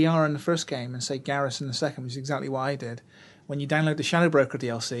say Liara in the first game and say Garrus in the second, which is exactly what I did. when you download the Shadow Broker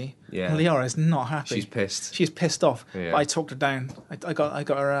DLC, Yeah. Liara is not happy. She's pissed. She's pissed off. Yeah. But I talked her down. I got her.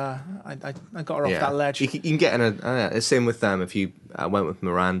 I got her off that ledge. You can get in the same with them. If you went with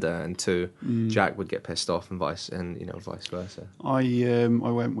Miranda and 2, Jack would get pissed off, and vice versa. I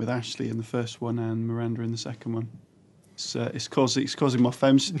went with Ashley in the first one and Miranda in the second one. It's causing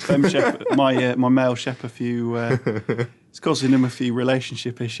my my male chef a few. It's causing him a few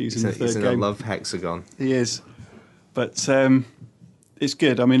relationship issues in the third He's in game. a love hexagon. He is, but it's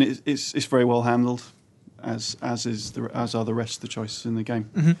good. I mean, it's very well handled, as are the rest of the choices in the game.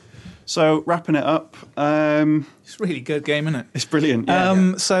 Mm-hmm. So wrapping it up, It's a really good game, isn't it? it's brilliant.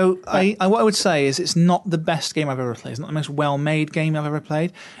 Yeah. So what I would say is it's not the best game I've ever played. It's not the most well-made game I've ever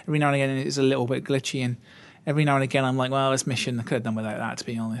played. Every now and again it's a little bit glitchy, and every now and again I'm like, well, this mission I could have done without that, to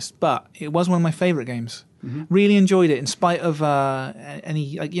be honest. But it was one of my favourite games. Really enjoyed it in spite of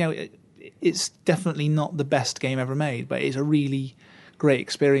any, it's definitely not the best game ever made, but it's a really great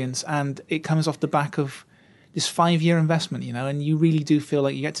experience, and it comes off the back of this 5-year investment, and you really do feel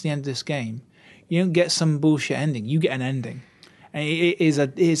like you get to the end of this game, you don't get some bullshit ending, you get an ending, and it is a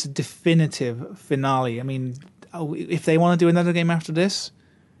definitive finale. I mean, if they want to do another game after this,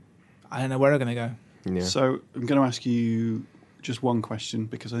 I don't know where they're going to go. Yeah. So I'm going to ask you just one question,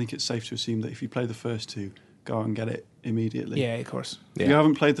 because I think it's safe to assume that if you play the first 2, go out and get it immediately. Yeah, of course. If you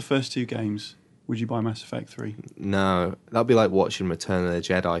haven't played the first 2 games, would you buy Mass Effect 3? No, that'd be like watching Return of the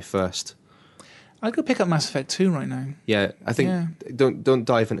Jedi first. I'd go pick up Mass Effect 2 right now. Yeah, I think don't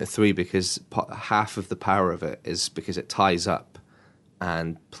dive into 3, because half of the power of it is because it ties up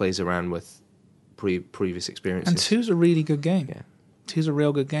and plays around with previous experiences. And 2's a really good game. Yeah. 2's a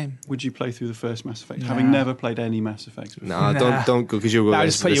real good game. Would you play through the first Mass Effect, Nah. having never played any Mass Effects before? No, Nah. don't go, because you'll Nah, I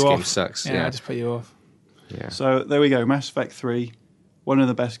realize just put this you game off. sucks. Yeah, I just put you off. Yeah. So there we go, Mass Effect 3, one of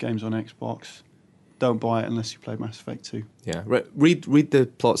the best games on Xbox. Don't buy it unless you played Mass Effect 2. Yeah. Read the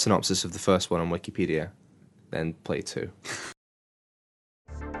plot synopsis of the first one on Wikipedia, then play 2.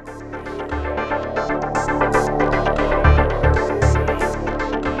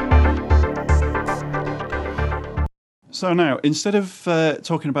 So now, instead of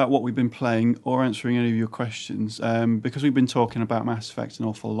talking about what we've been playing or answering any of your questions, because we've been talking about Mass Effect an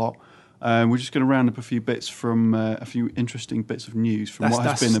awful lot, we're just going to round up a few bits from a few interesting bits of news from what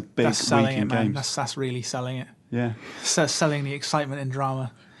has been a big that's selling week in it, man. games. That's really selling it. Yeah, Selling the excitement and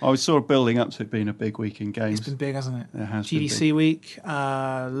drama. I was sort of building up to it being a big week in games. It's been big, hasn't it? It has been GDC big. week,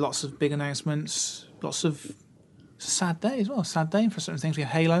 lots of big announcements, lots of... It's a sad day as well, sad day for certain things. We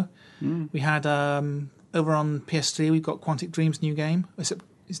had Halo. We had, over on PS3, we've got Quantic Dream's new game.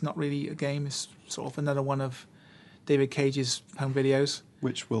 It's not really a game, it's sort of another one of David Cage's home videos.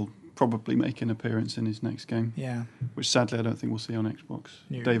 Which will probably make an appearance in his next game, Yeah. which sadly I don't think we'll see on Xbox.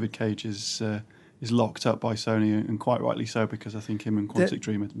 No. David Cage is locked up by Sony, and quite rightly so, because I think him and Quantic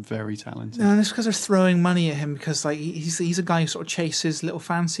Dream are very talented. No, it's because they're throwing money at him, because like he's a guy who sort of chases little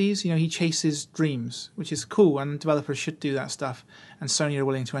fancies. He chases dreams, which is cool, and developers should do that stuff. And Sony are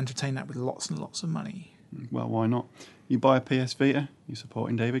willing to entertain that with lots and lots of money. Well, why not? You buy a PS Vita, you're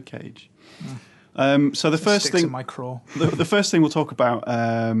supporting David Cage. So the first Sticks in thing, my craw. the first thing we'll talk about,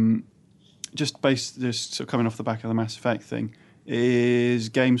 just sort of coming off the back of the Mass Effect thing, is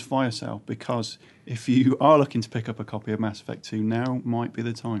Games Fire Sale, because if you are looking to pick up a copy of Mass Effect 2, now might be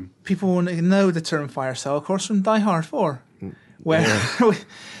the time. People want to know the term fire sale, of course, from Die Hard 4. Where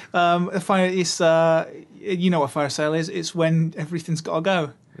a fire is, you know what fire sale is? It's when everything's got to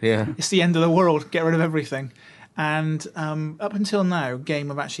go. Yeah. It's the end of the world. Get rid of everything. And up until now, Game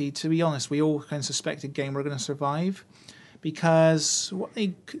have actually, to be honest, we all kind of suspected Game were going to survive, because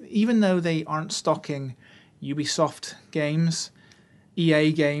even though they aren't stocking Ubisoft games,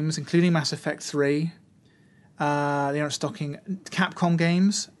 EA games, including Mass Effect 3, they aren't stocking Capcom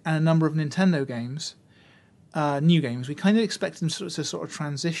games and a number of Nintendo games, new games. We kind of expected them to sort of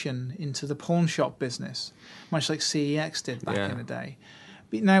transition into the pawn shop business, much like CEX did back in the day.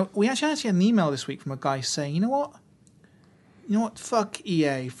 But now, we actually had an email this week from a guy saying, you know what, fuck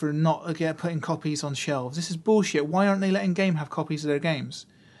EA for not putting copies on shelves. This is bullshit. Why aren't they letting Game have copies of their games?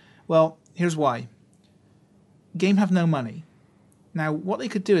 Well, here's why. Game have no money. Now, what they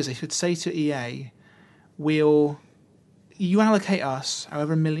could do is they could say to EA, you allocate us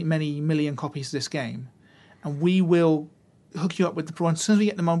however many million copies of this game, and we will hook you up with the... As soon as we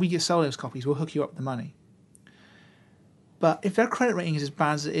get the money, we get sell those copies, we'll hook you up with the money. But if their credit rating is as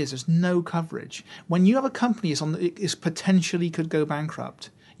bad as it is, there's no coverage. When you have a company is potentially could go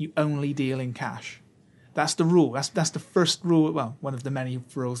bankrupt, you only deal in cash. That's the rule. That's the first rule. Well, one of the many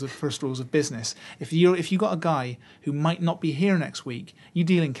rules, the first rules of business. If you got a guy who might not be here next week, you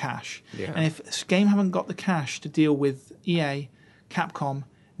deal in cash. Yeah. And if Game haven't got the cash to deal with EA, Capcom,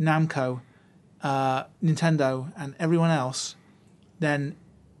 Namco, Nintendo, and everyone else, then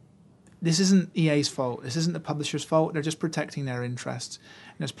this isn't EA's fault. This isn't the publisher's fault. They're just protecting their interests.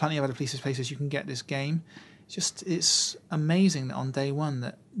 And there's plenty of other places you can get this game. It's amazing that on day one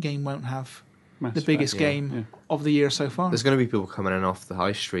that Game won't have Mass the biggest Effect, game of the year so far. There's going to be people coming in off the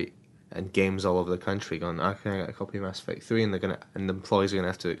high street and games all over the country going, "I can get a copy of Mass Effect 3," and the employees are going to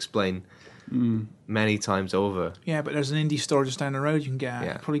have to explain many times over. Yeah, but there's an indie store just down the road you can get at.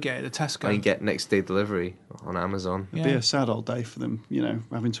 Yeah. You probably get it at Tesco. I can get next day delivery on Amazon. It'd be a sad old day for them,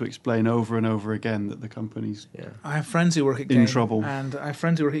 having to explain over and over again that the company's Yeah. I have friends who work at in Game, trouble. and I have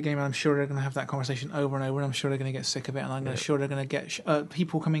friends who work at Game, and I'm sure they're going to have that conversation over and over, and I'm sure they're going to get sick of it, and I'm sure they're going to get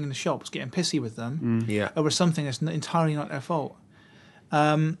people coming in the shops getting pissy with them Yeah. over something that's entirely not their fault.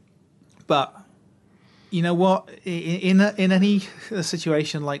 But you know what? In any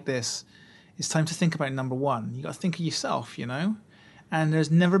situation like this, it's time to think about number one. You got to think of yourself, And there's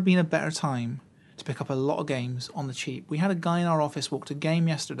never been a better time to pick up a lot of games on the cheap. We had a guy in our office walk to Game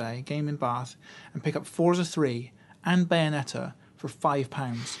yesterday, Game in Bath, and pick up Forza 3 and Bayonetta for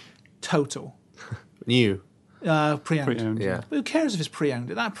 £5 total. New. Pre-owned. Pre-owned. Yeah. But who cares if it's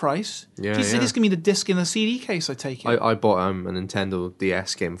pre-owned at that price? Yeah, If you say yeah. this give me the disc in a CD case, I take it. I bought a Nintendo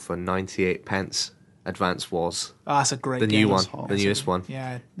DS game for 98 pence. Advance Wars. Oh, that's a great The game. new one. hot. The newest one.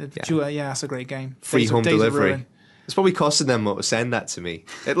 Yeah, Yeah. that's a great game. Free Days of- home Days of delivery. Ruin. It's probably costing them more to send that to me.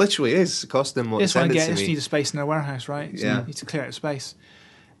 It literally is costing them more to This one send it again, to just me. need a space in their warehouse, right? So Yeah. you need to clear out space.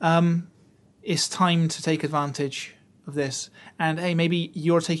 It's time to take advantage of this. And hey, maybe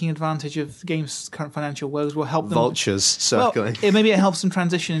you're taking advantage of the game's current financial woes. Will help them. Vultures circling. Well, maybe it helps them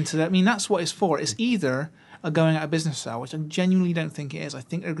transition into that. I mean, that's what it's for. It's either a going out of business sale, which I genuinely don't think it is. I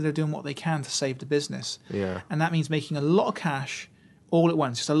think they're doing what they can to save the business. Yeah. And that means making a lot of cash all at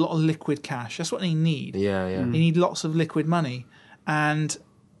once, just a lot of liquid cash. That's what they need. Yeah, yeah. They need lots of liquid money. And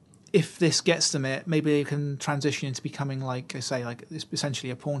if this gets them it, maybe they can transition into becoming, like I say, like it's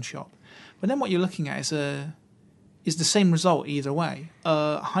essentially a pawn shop. But then what you're looking at is the same result either way.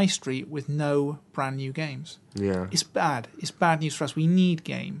 A high street with no brand new games. Yeah. It's bad. It's bad news for us. We need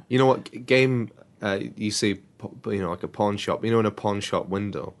Game. You know what? Game, you see, like a pawn shop. In a pawn shop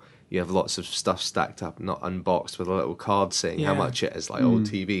window, you have lots of stuff stacked up, not unboxed, with a little card saying how Yeah. much it is, like old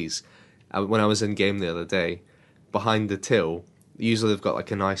TVs. When I was in Game the other day, behind the till, usually they've got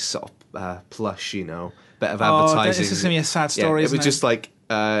like a nice sort of plush, bit of advertising. This is going to be a sad story, Yeah, it isn't was just like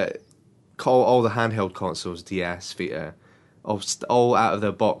call all the handheld consoles, DS, Vita, all out of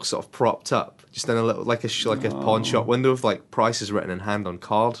their box, sort of propped up, just in a little like a pawn shop window with like prices written in hand on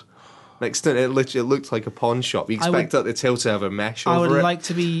card. Next to it, literally looked like a pawn shop. You expect the till to have a mesh over I would it. like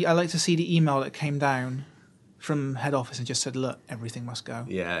to see the email that came down from head office and just said, "Look, everything must go."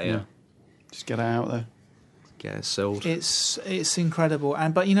 Yeah. Just get it out there. Get it sold. It's incredible,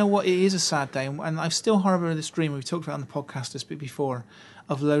 but you know what? It is a sad day, and I've still harboured this dream. We've talked about it on the podcast this bit before,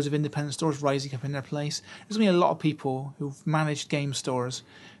 of loads of independent stores rising up in their place. There's going to be a lot of people who've managed game stores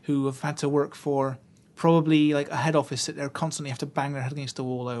who have had to work for probably like a head office that they're constantly have to bang their head against the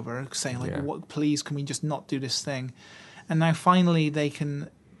wall over, saying like, Yeah. "What? Please, can we just not do this thing?" And now finally they can.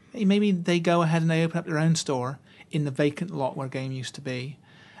 Maybe they go ahead and they open up their own store in the vacant lot where Game used to be,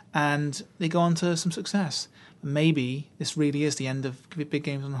 and they go on to some success. Maybe this really is the end of big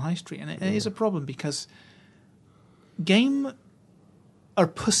games on the high street, and it is a problem because Game are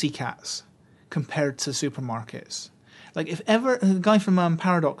pussycats compared to supermarkets. Like if ever a guy from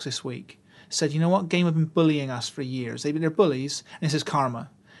Paradox this week said, "You know what? Game have been bullying us for years. They're bullies, and this is karma."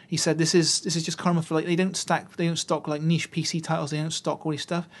 He said, "This is just karma for like they don't stock like niche PC titles. They don't stock all this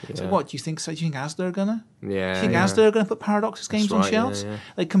stuff." So Yeah. what do you think? So do you think Asda are gonna? Yeah. Do you think yeah. Asda are gonna put Paradox's games That's on right, shelves? yeah.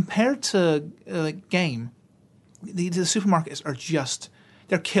 Like compared to like Game, the supermarkets are just.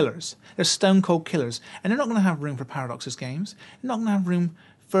 They're killers. They're stone cold killers, and they're not going to have room for Paradox's games. They're not going to have room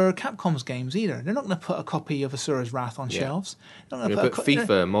for Capcom's games either. They're not going to put a copy of Asura's Wrath on shelves. They're not You're gonna gonna put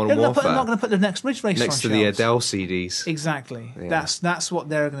FIFA, Modern they're Warfare not going to put the next Ridge Racer next on to the shelves. Adele CDs. Exactly. Yeah. That's what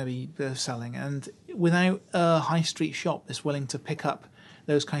they're going to be selling. And without a high street shop that's willing to pick up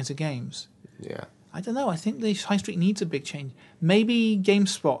those kinds of games, Yeah. I don't know. I think the high street needs a big change. Maybe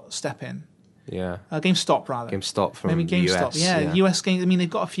GameSpot step in. Yeah. GameStop rather. GameStop from Maybe the GameStop, US. yeah. US games. I mean, they've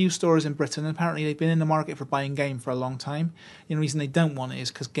got a few stores in Britain, and apparently they've been in the market for buying Game for a long time. The only reason they don't want it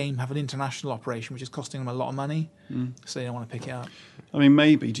is because Game have an international operation, which is costing them a lot of money, so they don't want to pick it up. I mean,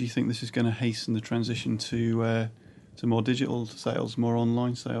 maybe. Do you think this is going to hasten the transition to more digital sales, more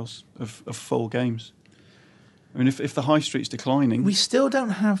online sales of full games? I mean, if the high street's declining, We still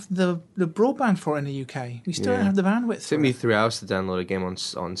don't have the broadband for it in the UK. We still Yeah. don't have the bandwidth It took for me it. 3 hours to download a game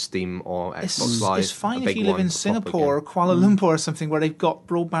on Steam or Xbox It's, Live. it's fine a if big you live one, in a proper Singapore or game. Kuala Lumpur or something where they've got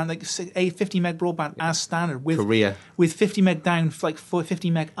broadband, like a 50 meg broadband as standard with Korea. 50 meg down, like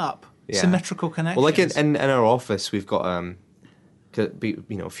 50 meg up, Yeah. symmetrical connections. Well, like in our office, we've got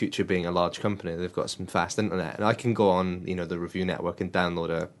Future being a large company, they've got some fast internet, and I can go on the Review Network and download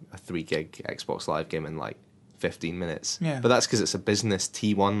a 3 gig Xbox Live game in like 15 minutes. Yeah. But that's because it's a business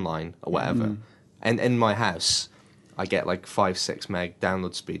T1 line or whatever. And in my house, I get like 5-6 meg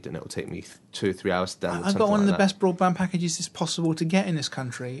download speed, and it'll take me 2-3 hours to download. I've something got one of like the best broadband packages it's possible to get in this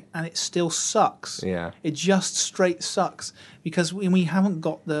country, and it still sucks. Yeah. It just straight sucks because we haven't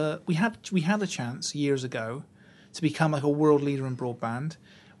got we had a chance years ago to become like a world leader in broadband.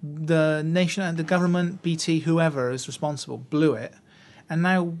 The nation and the government, BT, whoever is responsible, blew it, and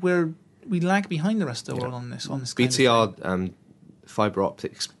now we lag behind the rest of the world on this. Kind of thing. BTR fiber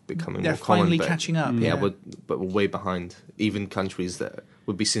optics becoming They're more common, finally but- catching up. Yeah, but we're way behind. Even countries that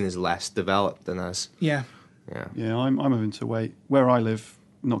would be seen as less developed than us. Yeah. Yeah. yeah, I'm having to wait. Where I live,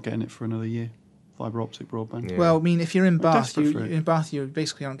 not getting it for another year. Fibre optic broadband. Yeah. Well, I mean, if you're in Bath, desperate for it. you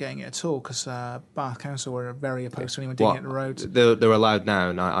basically aren't getting it at all because Bath Council were very opposed to anyone doing it in the roads. They're allowed now,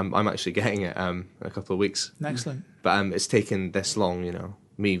 and I'm actually getting it in a couple of weeks. Excellent. But it's taken this long,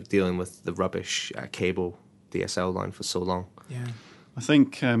 me dealing with the rubbish cable DSL line for so long. Yeah. I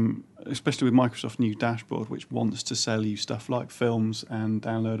think, especially with Microsoft's new dashboard, which wants to sell you stuff like films and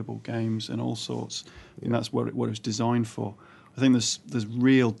downloadable games and all sorts, and that's what it's designed for. I think there's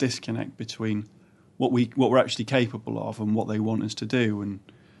real disconnect between what we're actually capable of and what they want us to do, and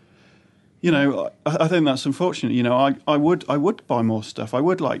I think that's unfortunate. I would buy more stuff. I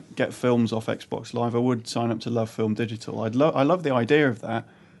would like get films off Xbox Live. I would sign up to Love Film Digital. I love the idea of that,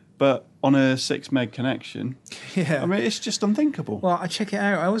 but on a 6 meg connection, Yeah. I mean, it's just unthinkable. Well, I check it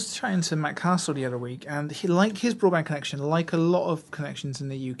out. I was chatting to Matt Castle the other week, and his broadband connection, like a lot of connections in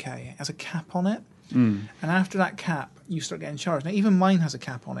the UK, has a cap on it. And after that cap, you start getting charged. Now, even mine has a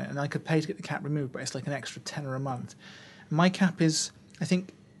cap on it, and I could pay to get the cap removed, but it's like an extra tenner a month. My cap is, I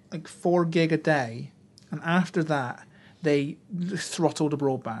think, like 4 gig a day, and after that, they throttle the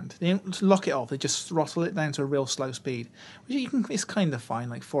broadband. They don't lock it off; they just throttle it down to a real slow speed, which it's kind of fine.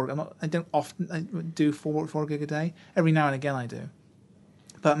 Like 4, I don't often do 4 gig a day. Every now and again, I do.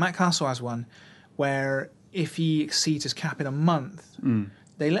 But Matt Castle has one where if he exceeds his cap in a month,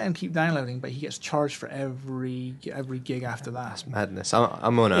 they let him keep downloading, but he gets charged for every gig after that. That's madness.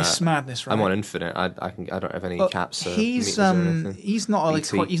 I'm on It's madness, right? I'm on Infinite. I don't have any But caps. Or he's meters or anything. he's not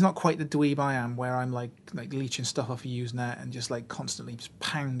like BT. he's not quite the dweeb I am, where I'm like leeching stuff off of Usenet and just like constantly just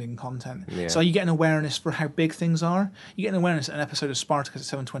pounding content. Yeah. So you get an awareness for how big things are. You get an awareness that an episode of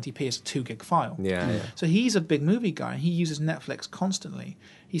Spartacus at 720p is a 2 gig file. Yeah. So he's a big movie guy. He uses Netflix constantly.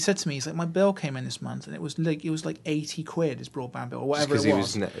 He said to me, he's like, my bill came in this month and it was like 80 quid, his broadband bill, or whatever it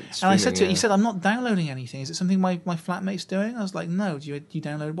was. And I said to him, he said, I'm not downloading anything. Is it something my flatmate's doing? I was like, no. Do you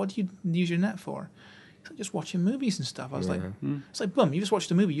download? What do you use your net for? He's like, just watching movies and stuff. I was like, it's like, boom, you just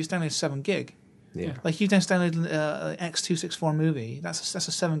watched a movie. You just downloaded 7 gig. Yeah. Like you just downloaded X264 movie. That's a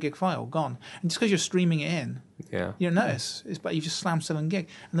 7 gig file gone. And just because you're streaming it in, Yeah. you don't notice. But you just slammed 7 gig.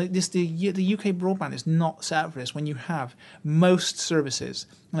 And like the UK broadband is not set up for this. When you have most services,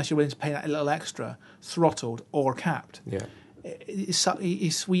 unless you're willing to pay that a little extra, throttled or capped. Yeah.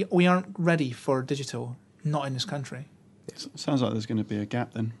 We aren't ready for digital. Not in this country. Sounds like there's going to be a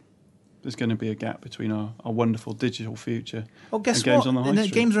gap then. There's going to be a gap between our wonderful digital future Well, guess and games what? on the high The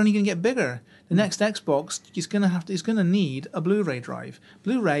street. games are only going to get bigger. The next Xbox is going to need a Blu-ray drive.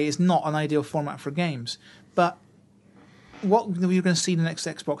 Blu-ray is not an ideal format for games, but what you're going to see the next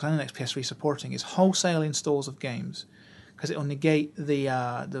Xbox and the next PS3 supporting is wholesale installs of games, because it will negate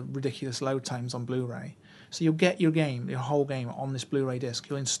the ridiculous load times on Blu-ray. So you'll get your whole game on this Blu-ray disc.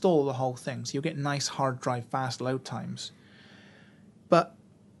 You'll install the whole thing, so you'll get nice hard drive fast load times. But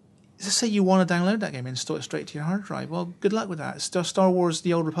let's say you want to download that game and install it straight to your hard drive. Well, good luck with that. Star Wars: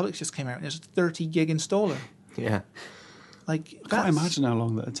 The Old Republic just came out, and there's a 30 gig installer. Yeah. Like, I can't imagine how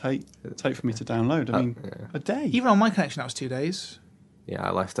long that would take for me to download. I mean, a day. Even on my connection, that was 2 days. Yeah.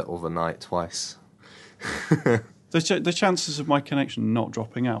 I left it overnight twice. The chances of my connection not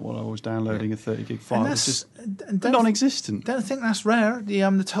dropping out while I was downloading a 30 gig file And is just don't- non-existent. Don't think that's rare. The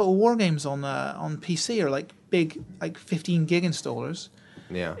Total War games on PC are like big, like 15 gig installers.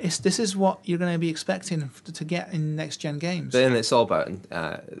 Yeah. This is what you're going to be expecting to get in next gen games. Then it's all about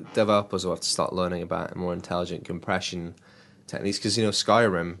developers will have to start learning about more intelligent compression techniques, because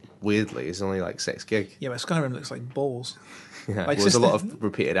Skyrim weirdly is only like 6 gig. Yeah, but Skyrim looks like balls. Yeah, Like, there's a lot system- of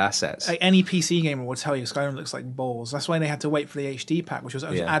repeated assets. Like, any PC gamer will tell you Skyrim looks like balls. That's why they had to wait for the HD pack, which was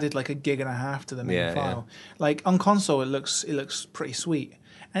Yeah. added like 1.5 GB to the main Yeah, file. Like on console, it looks pretty sweet,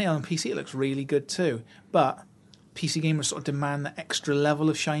 and on PC it looks really good too. But PC gamers sort of demand the extra level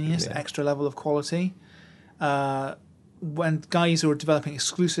of shininess, the extra level of quality. When guys who are developing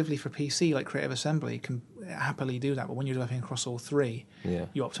exclusively for PC, like Creative Assembly, can happily do that. But when you're developing across all three,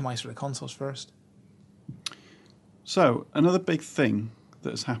 you optimize for the consoles first. So, another big thing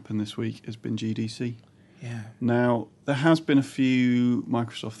that has happened this week has been GDC. Yeah. Now, there has been a few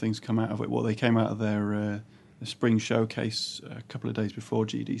Microsoft things come out of it. Well, they came out of their spring showcase a couple of days before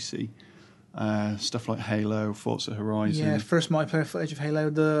GDC. Stuff like Halo, Forza Horizon. Yeah, first multiplayer footage of Halo.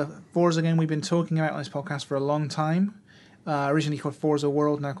 The Forza game we've been talking about on this podcast for a long time. Originally called Forza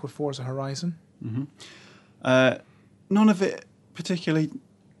World, now called Forza Horizon. None of it particularly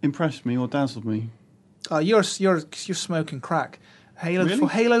impressed me or dazzled me. You're smoking crack. Really?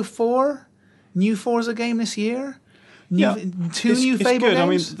 Halo 4, new Forza game this year. Two new Fable good.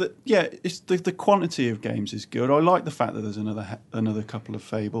 games. I mean, it's the quantity of games is good. I like the fact that there's another couple of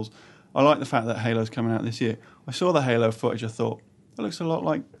Fables. I like the fact that Halo's coming out this year. I saw the Halo footage. I thought that looks a lot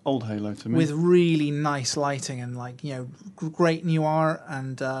like old Halo to me. With really nice lighting and great new art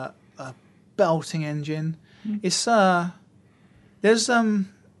and a belting engine. It's there's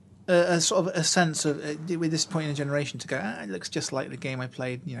a sort of a sense of with this point in the generation to go. It looks just like the game I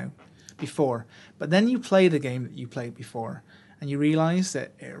played before. But then you play the game that you played before, and you realise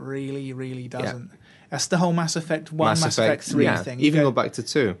that it really, really doesn't. Yeah. That's the whole Mass Effect 1, Mass Effect 3 thing. Even go back to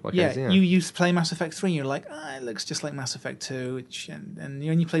 2. You used to play Mass Effect 3 and you're like, it looks just like Mass Effect 2. And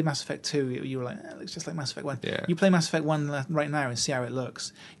when you played Mass Effect 2, you were like, it looks just like Mass Effect 1. Yeah. You play Mass Effect 1 right now and see how it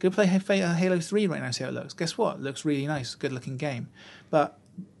looks. Go play Halo 3 right now and see how it looks. Guess what? It looks really nice, good looking game. But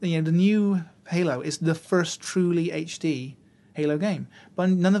the new Halo is the first truly HD Halo game.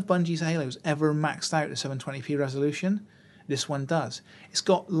 But none of Bungie's Halos ever maxed out the 720p resolution. This one does. It's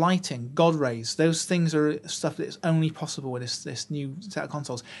got lighting, God rays. Those things are stuff that's only possible with this new set of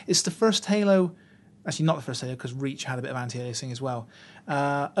consoles. It's the first Halo, actually not the first Halo because Reach had a bit of anti-aliasing as well.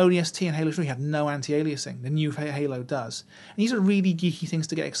 ODST and Halo 3 had no anti-aliasing. The new Halo does. And these are really geeky things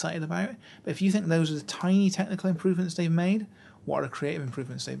to get excited about. But if you think those are the tiny technical improvements they've made, what are the creative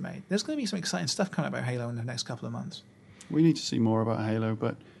improvements they've made? There's going to be some exciting stuff coming about Halo in the next couple of months. We need to see more about Halo,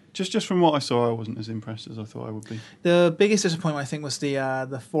 but just from what I saw, I wasn't as impressed as I thought I would be. The biggest disappointment, I think, was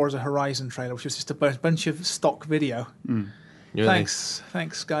the Forza Horizon trailer, which was just a bunch of stock video. Really?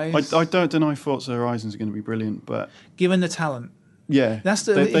 Thanks, guys. I don't deny Forza Horizon's going to be brilliant, but given the talent, that's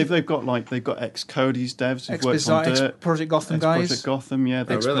they've got ex-Cody's devs who've worked on Dirt, Project Gotham guys, Project Gotham,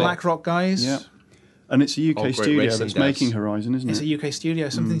 BlackRock guys, And it's a UK studio that's making Horizon, isn't it? It's a UK studio,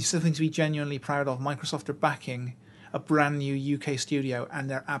 something to be genuinely proud of. Microsoft are backing a brand new UK studio, and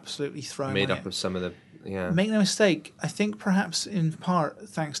they're absolutely throwing made up of some of the. Make no mistake, I think perhaps in part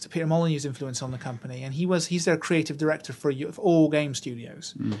thanks to Peter Molyneux's influence on the company, and he's their creative director for all game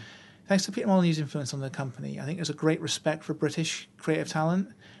studios. Thanks to Peter Molyneux's influence on the company, I think there's a great respect for British creative talent.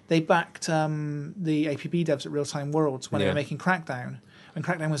 They backed the APB devs at Real Time Worlds when they were making Crackdown, when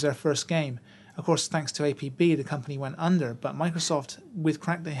Crackdown was their first game. Of course, thanks to APB, the company went under, but Microsoft with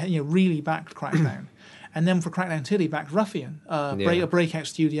Crackdown, really backed Crackdown. And then for Crackdown 2, they backed Ruffian, a breakout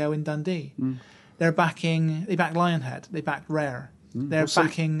studio in Dundee. They backed Lionhead, they backed Rare. They're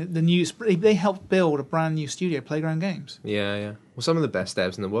backing the new. They helped build a brand new studio, Playground Games. Yeah. Well, some of the best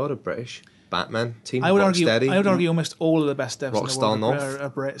devs in the world are British. Batman team. I would Rocksteady. argue almost all of the best devs Rockstar in the world are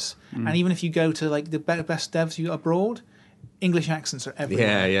Brits. And even if you go to the best devs abroad, English accents are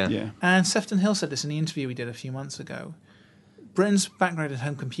everywhere. Yeah. And Sefton Hill said this in the interview we did a few months ago. Britain's background in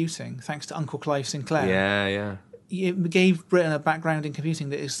home computing, thanks to Uncle Clive Sinclair. Yeah. It gave Britain a background in computing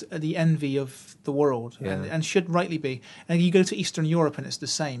that is the envy of the world and should rightly be. And you go to Eastern Europe and it's the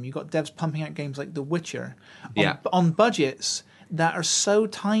same. You've got devs pumping out games like The Witcher on budgets that are so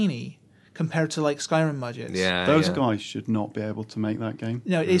tiny compared to Skyrim budgets. Those guys should not be able to make that game.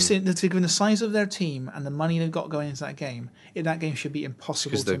 No, it's given the size of their team and the money they've got going into that game should be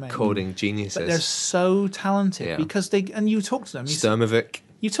impossible to make. Because they're coding geniuses. But they're so talented because you talk to them. Sturmovik.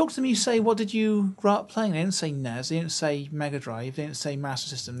 You talk to them, you say, what did you grow up playing? They didn't say NES, they didn't say Mega Drive, they didn't say Master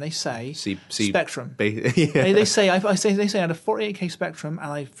System, they say Spectrum. They say I had a 48K Spectrum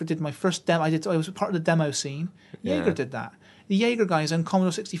and I did my first demo. I was part of the demo scene. Jaeger did that. The Jaeger guys owned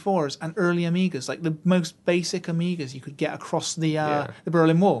Commodore 64s and early Amigas, the most basic Amigas you could get across the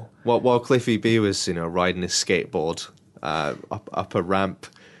Berlin Wall. While Cliffy B was riding his skateboard up a ramp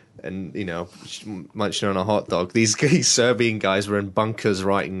and munching on a hot dog. These Serbian guys were in bunkers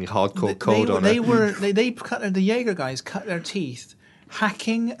writing hardcore code on it. The Jaeger guys cut their teeth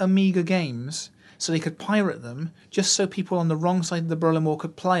hacking Amiga games so they could pirate them, just so people on the wrong side of the Berlin Wall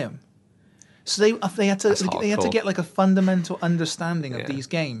could play them. So they had to get like a fundamental understanding of these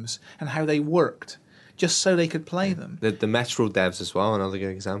games and how they worked, just so they could play them. The Metro devs as well, another good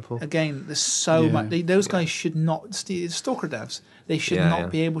example. Again, there's so much. Those guys should not. Stalker devs, they should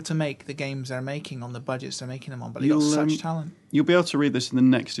not be able to make the games they're making on the budgets they're making them on. But they got such talent. You'll be able to read this in the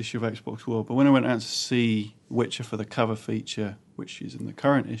next issue of Xbox World. But when I went out to see Witcher for the cover feature, which is in the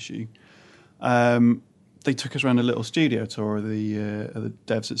current issue, they took us around a little studio tour of the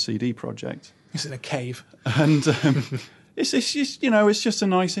devs at CD Projekt. It's in a cave, and it's just it's just a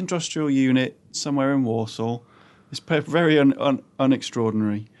nice industrial unit somewhere in Warsaw. It's very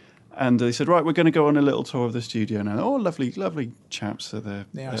unextraordinary. And they said, right, we're going to go on a little tour of the studio now. Oh, lovely chaps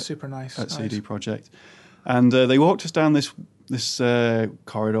They are super nice at CD Projekt. And they walked us down this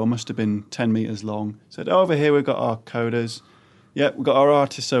corridor, must have been 10 metres long. Said, over here we've got our coders. Yep, we've got our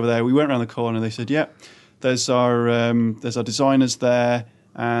artists over there. We went around the corner. They said, yep, there's our designers there,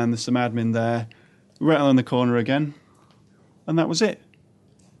 and there's some admin there. We went around the corner again, and that was it.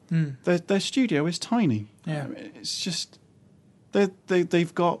 Their studio is tiny. Yeah, it's just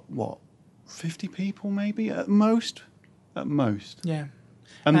they've got what, 50 people maybe at most. Yeah.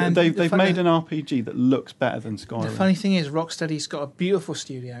 And they've made an RPG that looks better than Skyrim. The funny thing is, Rocksteady's got a beautiful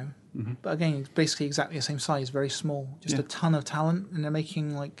studio, but again, it's basically exactly the same size, very small, just a ton of talent, and they're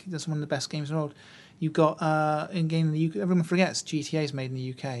making that's one of the best games in the world. You've got in game in the UK. Everyone forgets GTA is made in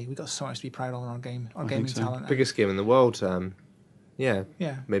the UK. We've got so much to be proud of in our gaming talent. Biggest game in the world.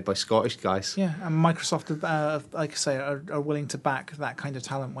 Made by Scottish guys. Yeah, and Microsoft, like I say, are willing to back that kind of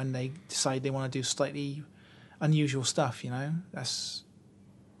talent when they decide they want to do slightly unusual stuff. That's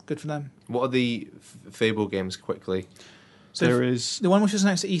good for them. What are the Fable games quickly? So there is the one which was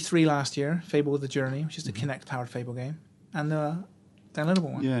announced at E3 last year, Fable: The Journey, which is the Kinect-powered Fable game, and the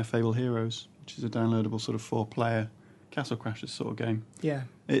downloadable one. Yeah, Fable Heroes, which is a downloadable sort of 4-player Castle Crashers sort of game. Yeah.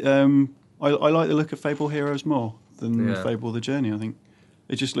 I like the look of Fable Heroes more than Fable: The Journey. I think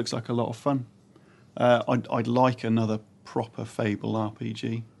it just looks like a lot of fun. I'd like another proper Fable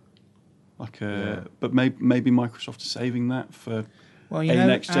RPG, but maybe Microsoft is saving that for a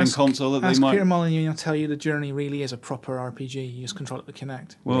next-gen console that they might. Peter Molyneux, he'll tell you The Journey really is a proper RPG. You just control it with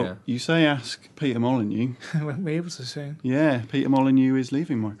Kinect. Well, you say ask Peter Molyneux. We'll be able to soon. Yeah, Peter Molyneux is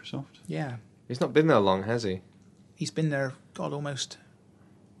leaving Microsoft. Yeah. He's not been there long, has he? He's been there, almost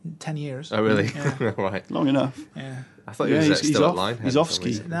 10 years. Oh, really? Yeah. Right. Long enough. Yeah. I thought he was still at Lionhead. He's off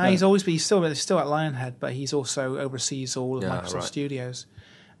ski. No, he's still at Lionhead, but he's also oversees all of Microsoft Studios.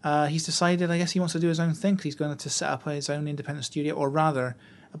 He's decided, I guess he wants to do his own thing because he's going to set up his own independent studio, or rather,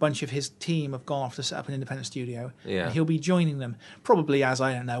 a bunch of his team have gone off to set up an independent studio. Yeah. And he'll be joining them, probably as,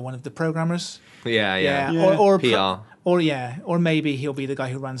 I don't know, one of the programmers. Yeah. Or PR. Or maybe he'll be the guy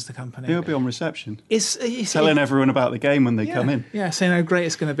who runs the company. He'll be on reception. It's telling everyone about the game when they come in. Yeah, saying how great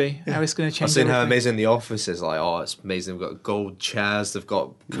it's going to be, how it's going to change. I've seen how amazing the office is. It's amazing. They've got gold chairs, they've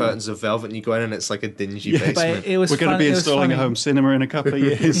got curtains of velvet, and you go in and it's like a dingy basement. We're going to be installing a home cinema in a couple of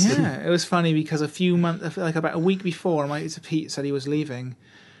years. Yeah, it was funny because a few months, about a week before, Pete said he was leaving.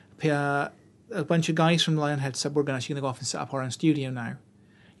 A bunch of guys from Lionhead said, we're actually going to go off and set up our own studio now.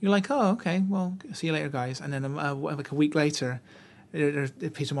 You're like, oh, okay, well, see you later, guys. And then like a week later,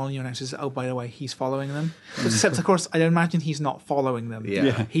 Peter Molyneux announces, oh, by the way, he's following them. Except, of course, I imagine he's not following them.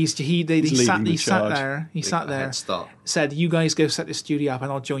 Yeah. He sat there, said, you guys go set this studio up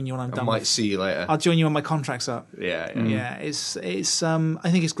and I'll join you when I'm done. I might see you later. I'll join you when my contract's up. Yeah. Yeah, it's I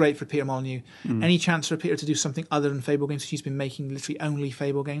think it's great for Peter Molyneux. Any chance for Peter to do something other than Fable games? He's been making literally only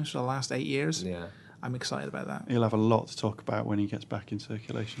Fable games for the last 8 years. Yeah. I'm excited about that. He'll have a lot to talk about when he gets back in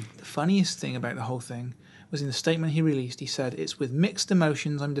circulation. The funniest thing about the whole thing was in the statement he released, he said, it's with mixed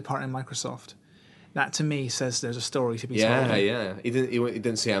emotions I'm departing Microsoft. That, to me, says there's a story to be told. Yeah. He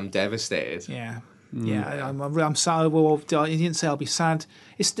didn't say I'm devastated. Yeah. Yeah, I'm sad. Well, he didn't say I'll be sad.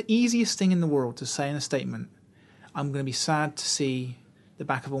 It's the easiest thing in the world to say in a statement. I'm going to be sad to see the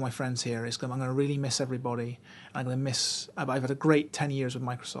back of all my friends here. I'm going to really miss everybody. I'm going to miss... I've had a great 10 years with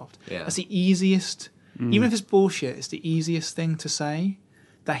Microsoft. Yeah. That's the easiest... Even if it's bullshit, it's the easiest thing to say.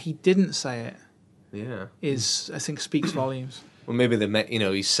 That he didn't say it I think, speaks volumes. Well, maybe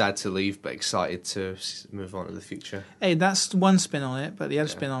he's sad to leave, but excited to move on to the future. Hey, that's one spin on it, but the other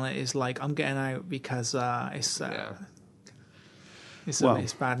spin on it is like, I'm getting out because it's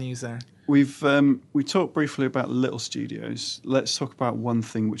bad news there. We talked briefly about little studios. Let's talk about one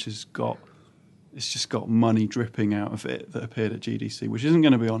thing which has got It's just got money dripping out of it that appeared at GDC, which isn't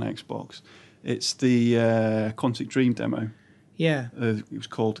going to be on Xbox. It's the Quantic Dream demo. Yeah. It was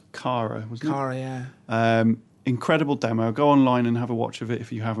called Kara, wasn't Kara, yeah. it? Incredible demo. Go online and have a watch of it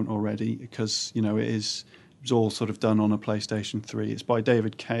if you haven't already, because it was all sort of done on a PlayStation 3. It's by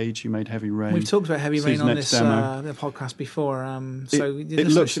David Cage, who made Heavy Rain. We've talked about Heavy It's Rain his on next this demo. the podcast before, It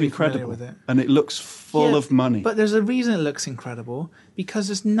looks incredible, with it. and it looks full Yeah, of money. But there's a reason it looks incredible, because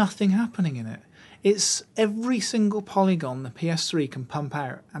there's nothing happening in it. It's every single polygon the PS3 can pump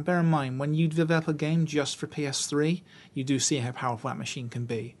out. And bear in mind, when you develop a game just for PS3, you do see how powerful that machine can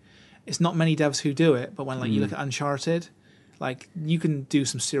be. It's not many devs who do it, but when you look at Uncharted, you can do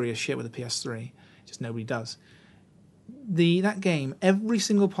some serious shit with a PS3. Just nobody does. That game, every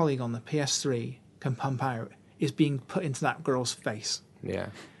single polygon the PS3 can pump out is being put into that girl's face. Yeah.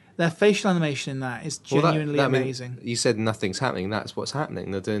 Their facial animation in that is genuinely amazing. You said nothing's happening. That's what's happening.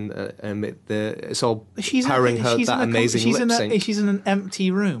 They're doing it's all She's powering in, her she's that in a, amazing she's lip in a, sync. She's in an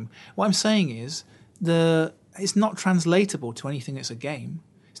empty room. What I'm saying is it's not translatable to anything that's a game.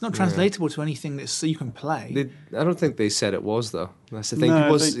 It's not translatable to anything that's you can play. I don't think they said it was though. That's the thing.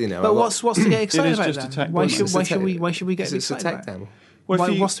 No, People, But what's to get excited is about just a then? tech Why demo. should we get it's a excited tech about? demo. Well,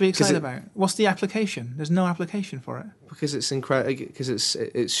 if you- What's to be excited it- about? What's the application? There's no application for it. Because it's incredible. Because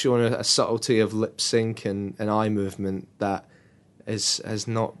it's showing a subtlety of lip sync and eye movement that has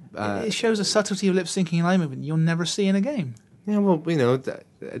not. It shows a subtlety of lip syncing and eye movement you'll never see in a game. Yeah, well,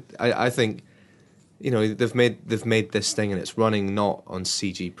 I think, they've made this thing and it's running not on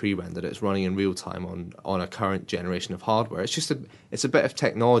CG pre-rendered. It's running in real time on a current generation of hardware. It's just it's a bit of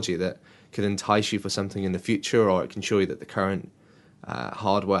technology that could entice you for something in the future, or it can show you that the current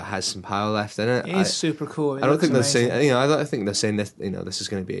hardware has some power left in it. It is super cool. I don't think they're saying. I don't think they're saying this. This is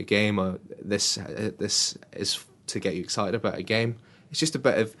going to be a game, or this is to get you excited about a game. It's just a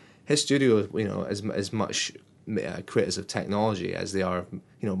bit of his studio. As much creators of technology as they are.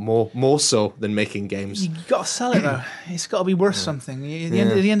 More so than making games. You got to sell it though. It's got to be worth something. At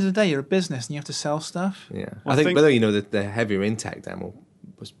the end of the day, you're a business and you have to sell stuff. Yeah, Well, I think whether the Heavy Rain tech demo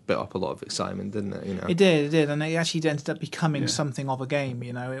was built up a lot of excitement, didn't it? It did, and it actually ended up becoming something of a game.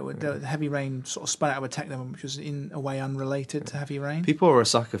 The Heavy Rain sort of spun out of a tech demo, which was in a way unrelated to Heavy Rain. People are a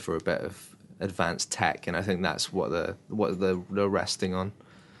sucker for a bit of advanced tech, and I think that's what they're resting on.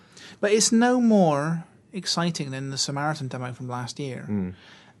 But it's no more exciting than the Samaritan demo from last year.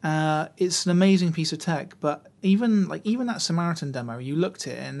 It's an amazing piece of tech, but even that Samaritan demo, you looked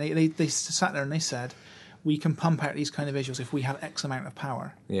at it and they sat there and they said, we can pump out these kind of visuals if we have X amount of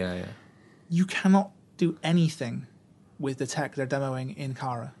power. Yeah. You cannot do anything with the tech they're demoing in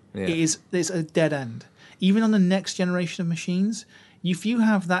Kara. Yeah. It's a dead end. Even on the next generation of machines, if you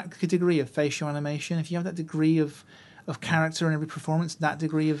have that degree of facial animation, if you have that degree of character in every performance, that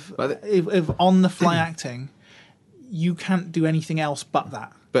degree of on-the-fly acting, you can't do anything else but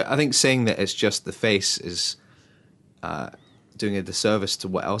that. But I think saying that it's just the face is doing a disservice to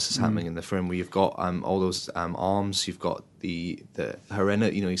what else is happening in the film. Where you've got all those arms, you've got her in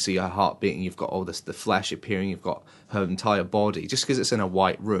it. You see her heart beating. You've got all the flesh appearing. You've got her entire body. Just because it's in a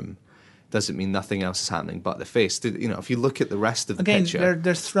white room doesn't mean nothing else is happening but the face. If you look at the rest of the picture,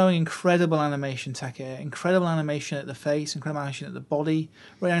 they're throwing incredible animation tech at it, incredible animation at the face, incredible animation at the body,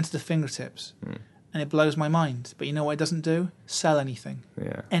 right down to the fingertips, and it blows my mind. But you know what it doesn't do? Sell anything,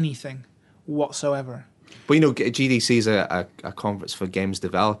 anything whatsoever. But GDC is a conference for games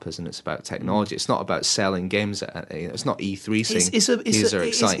developers, and it's about technology. It's not about selling games. It's not E3 saying these are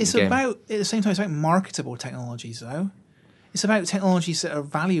exciting games. About at the same time, it's about marketable technologies, though. It's about technologies that are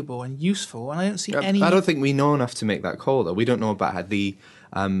valuable and useful, and I don't see any. I don't think we know enough to make that call, though. We don't know about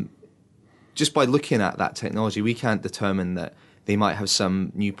how just by looking at that technology, we can't determine that they might have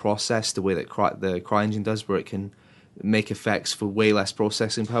some new process, the way that the CryEngine does, where it can make effects for way less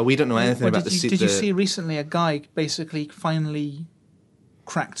processing power. We don't know anything about Did you see recently a guy basically finally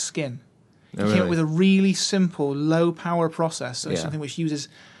cracked skin? He came up with a really simple, low-power process, so something which uses...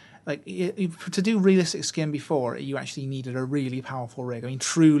 to do realistic skin before, you actually needed a really powerful rig. I mean,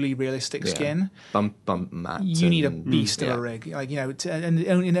 truly realistic skin. Bump mat. You need a beast of a rig. And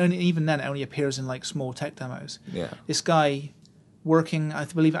even then, it only appears in small tech demos. Yeah. This guy working, I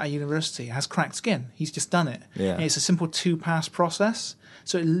believe, at a university has cracked skin. He's just done it. Yeah. And it's a simple 2-pass process.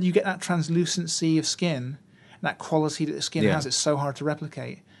 So you get that translucency of skin, that quality that the skin has. It's so hard to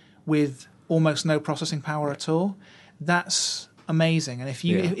replicate with almost no processing power at all. That's amazing. And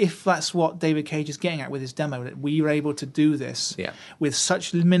if that's what David Cage is getting at with his demo, that we were able to do this with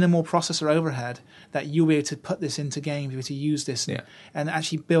such minimal processor overhead that you'll be able to put this into games, be able to use this and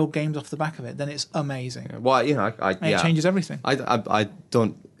actually build games off the back of it, then it's amazing. Well, it changes everything. I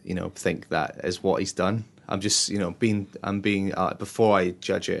don't. think that is what he's done. I'm just, being before I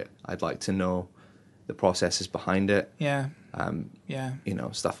judge it, I'd like to know the processes behind it. Yeah.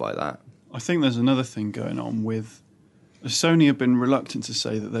 Stuff like that. I think there's another thing going on with Sony have been reluctant to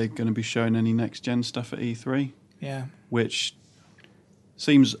say that they're going to be showing any next-gen stuff at E3. Yeah. Which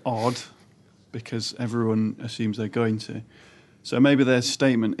seems odd because everyone assumes they're going to. So maybe their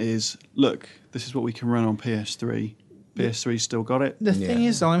statement is, look, this is what we can run on PS3. PS3's still got it. The thing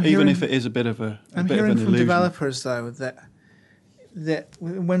is, though, Even if it is a bit of an illusion. From developers, though, that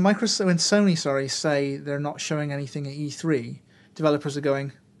when Sony say they're not showing anything at E3, developers are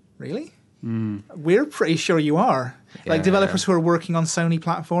going, really? We're pretty sure you are. Like developers who are working on Sony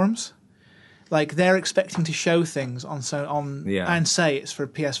platforms, like they're expecting to show things on and say it's for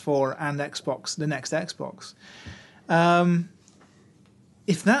PS4 and Xbox, the next Xbox.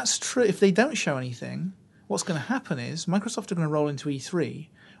 If that's true, if they don't show anything, what's going to happen is Microsoft are going to roll into E3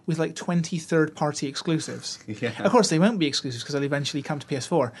 with like 20 third-party exclusives. Yeah. Of course, they won't be exclusives because they'll eventually come to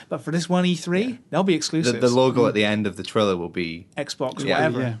PS4. But for this one E3, they'll be exclusives. The logo at the end of the trailer will be Xbox,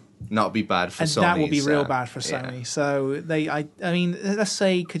 whatever. Yeah. Not be bad for Sony. And that will be real bad for Sony. Yeah. So I mean, let's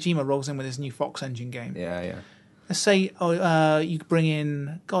say Kojima rolls in with his new Fox Engine game. Yeah. Let's say you bring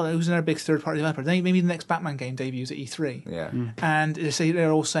in, God, who's another big third-party developer? Maybe the next Batman game debuts at E3. Yeah. And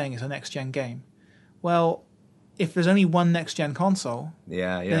they're all saying it's a next-gen game. Well, if there's only one next-gen console,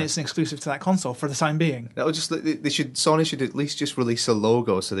 then it's an exclusive to that console for the time being. That would Sony should at least just release a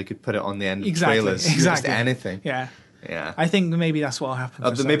logo so they could put it on the end of trailers. Exactly. Just anything. Yeah. I think maybe that's what will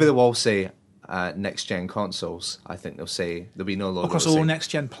happen. Maybe they'll all say next-gen consoles. I think they'll say there'll be no logo. Across all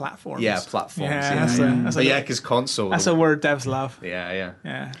next-gen platforms. Yeah, platforms. Yeah, because console. That's a word devs love.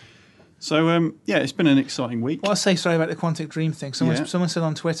 Yeah. So, it's been an exciting week. Well, I'll say sorry about the Quantic Dream thing. Someone said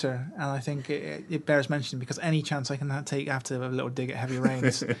on Twitter, and I think it bears mentioning because any chance I can have to have a little dig at Heavy Rain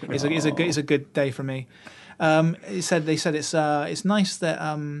is a good day for me. They said it's nice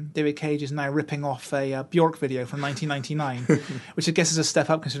that David Cage is now ripping off a Bjork video from 1999, which I guess is a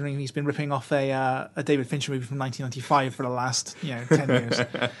step up considering he's been ripping off a David Fincher movie from 1995 for the last 10 years.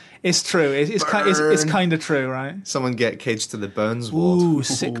 It's true. It's kind of true, right? Someone get Cage to the Burns ward. Ooh,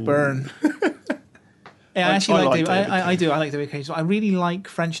 sick burn. Yeah, I actually like David. I do. I like David Cage. I really like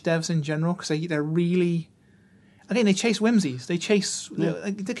French devs in general because they're really. Again, they chase whimsies. They chase.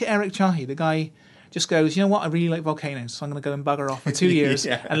 Look at Eric Chahi, the guy. Just goes, you know what? I really like volcanoes, so I'm going to go and bugger off for 2 years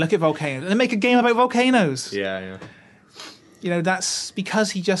and look at volcanoes, and then make a game about volcanoes. Yeah. That's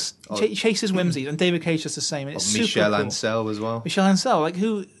because he just chases whimsies, and David Cage does the same. And it's Michel super cool. Ancel as well. Michel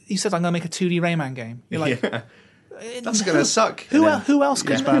Ancel, he said, I'm going to make a 2D Rayman game. You're like, that's going to suck. Who else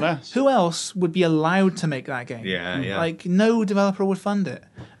could? Badass. Who else would be allowed to make that game? Yeah. Like no developer would fund it,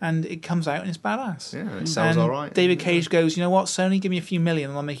 and it comes out and it's badass. Yeah, it sounds all right. David Cage goes, you know what, Sony, give me a few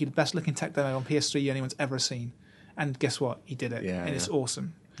million, and I'll make you the best looking tech demo on PS3 anyone's ever seen. And guess what? He did it, and it's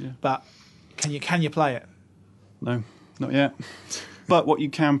awesome. Yeah. But can you play it? No, not yet. But what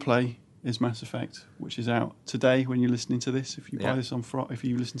you can play is Mass Effect, which is out today when you're listening to this. If you buy this on if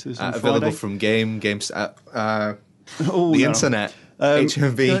you listen to this on available Friday. from internet.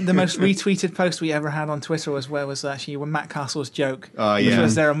 HMV. The most retweeted post we ever had on Twitter was actually when Matt Castle's joke, which yeah.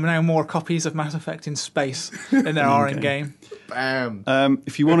 was there are now more copies of Mass Effect in space than there are in game. Bam.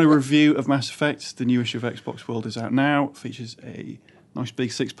 If you want a review of Mass Effect, the new issue of Xbox World is out now. It features a nice big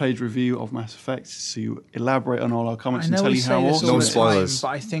 6-page review of Mass Effect to elaborate on all our comments and tell you how awesome. No spoilers. But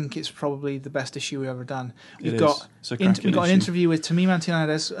I think it's probably the best issue we've ever done. We've got an interview with Tamim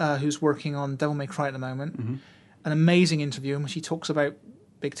Antinades, who's working on Devil May Cry at the moment. Mm-hmm. An amazing interview in which he talks about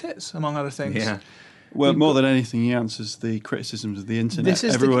big tits, among other things. Yeah. Well, more than anything, he answers the criticisms of the internet.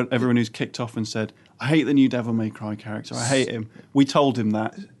 Everyone who's kicked off and said, I hate the new Devil May Cry character. I hate him. We told him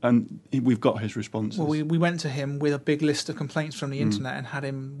that, and we've got his responses. Well, we went to him with a big list of complaints from the internet and had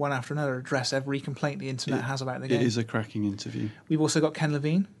him, one after another, address every complaint the internet has about the game. It is a cracking interview. We've also got Ken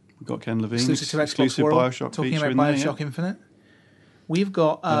Levine. We've got Ken Levine. Exclusive to Xbox World, BioShock talking about BioShock Infinite. We've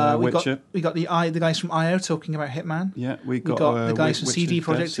got we got the guys from IO talking about Hitman. Yeah, we got the guys from CD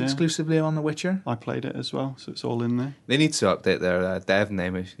Projekt exclusively on The Witcher. I played it as well, so it's all in there. They need to update their dev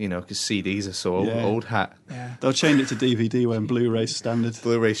name, because CDs are so old hat. Yeah. They'll change it to DVD when Blu-ray's standard.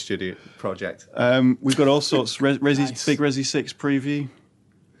 Blu-ray Studio Project. We've got all sorts. Big Resi 6 preview.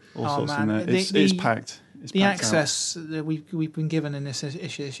 All sorts in there. It's packed. It's the packed access that we've been given in this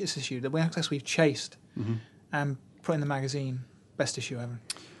issue, the access we've chased and put in the magazine. Best issue ever.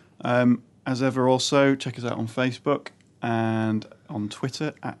 As ever, also check us out on Facebook and on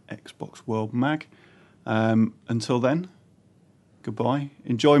Twitter at Xbox World Mag. Until then, goodbye.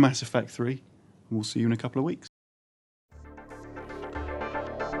 Enjoy Mass Effect 3, and we'll see you in a couple of weeks.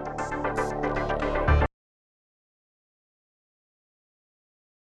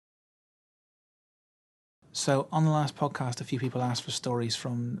 So on the last podcast, a few people asked for stories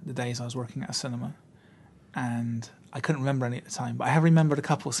from the days I was working at a cinema, and I couldn't remember any at the time, but I have remembered a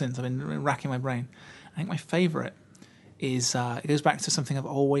couple since. I've been racking my brain. I think my favourite is it goes back to something I've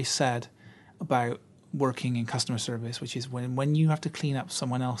always said about working in customer service, which is when you have to clean up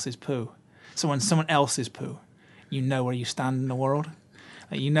someone else's poo. So when someone else's poo, you know where you stand in the world.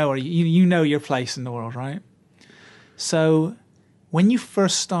 Like, you know your place in the world, right? So when you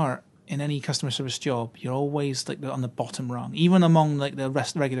first start in any customer service job, you're always like on the bottom rung, even among like the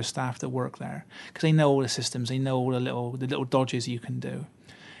regular staff that work there, because they know all the systems, they know all the little dodges you can do.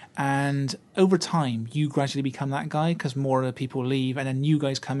 And over time, you gradually become that guy because more of the people leave, and then new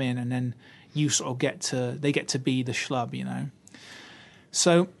guys come in, and then you sort of get to be the schlub, you know.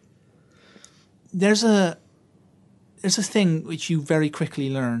 So there's a thing which you very quickly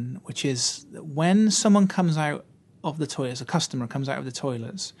learn, which is that when someone comes out of the toilets, a customer comes out of the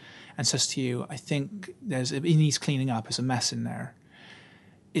toilets and says to you, I think it needs cleaning up, there's a mess in there.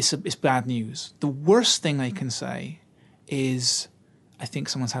 It's bad news. The worst thing they can say is, I think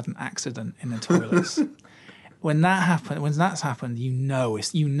someone's had an accident in the toilets. When that's happened, you know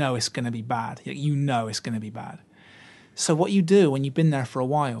it's going to be bad. You know it's going to be bad. So what you do when you've been there for a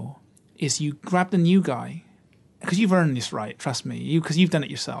while is you grab the new guy, because you've earned this right, trust me, because you've done it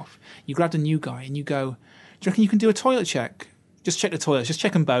yourself. You grab the new guy and you go, do you reckon you can do a toilet check? Just check the toilets. Just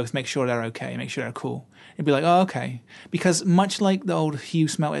check them both. Make sure they're okay. Make sure they're cool. It'd be like, oh, okay. Because much like the old Hugh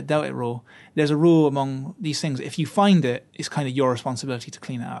smelt it, dealt it rule, there's a rule among these things. If you find it, it's kind of your responsibility to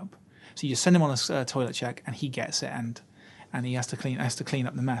clean it up. So you just send him on a toilet check, and he gets it, and he has to clean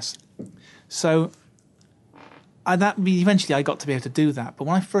up the mess. So eventually I got to be able to do that. But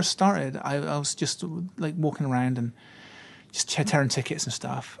when I first started, I was just like walking around and just tearing tickets and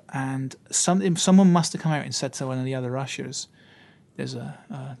stuff. And someone must have come out and said to one of the other ushers, there's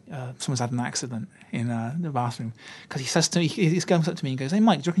someone's had an accident in the bathroom. Because he says to me, he comes up to me and goes, hey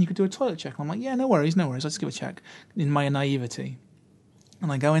Mike, do you reckon you could do a toilet check? And I'm like, yeah, no worries, I'll just give a check. In my naivety.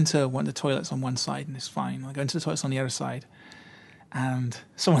 And I go into one of the toilets on one side and it's fine. I go into the toilets on the other side and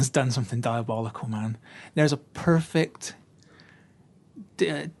someone's done something diabolical, man. There's a perfect,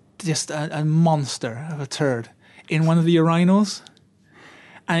 just a monster of a turd in one of the urinals,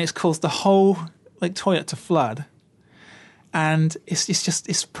 and it's caused the whole like toilet to flood. And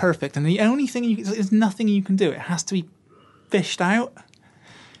it's perfect. And the only thing there's nothing you can do. It has to be fished out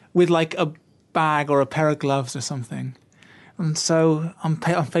with like a bag or a pair of gloves or something. And so I'm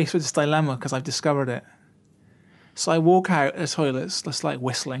faced with this dilemma because I've discovered it. So I walk out of the toilets, just like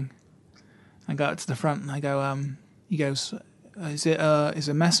whistling. I go up to the front and I go, he goes, is it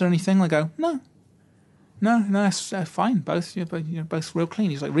a mess or anything? I go, no, it's fine. Both, you're both real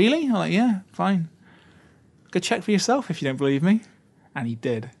clean. He's like, really? I'm like, yeah, fine. Go check for yourself if you don't believe me. And he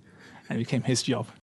did. And it became his job.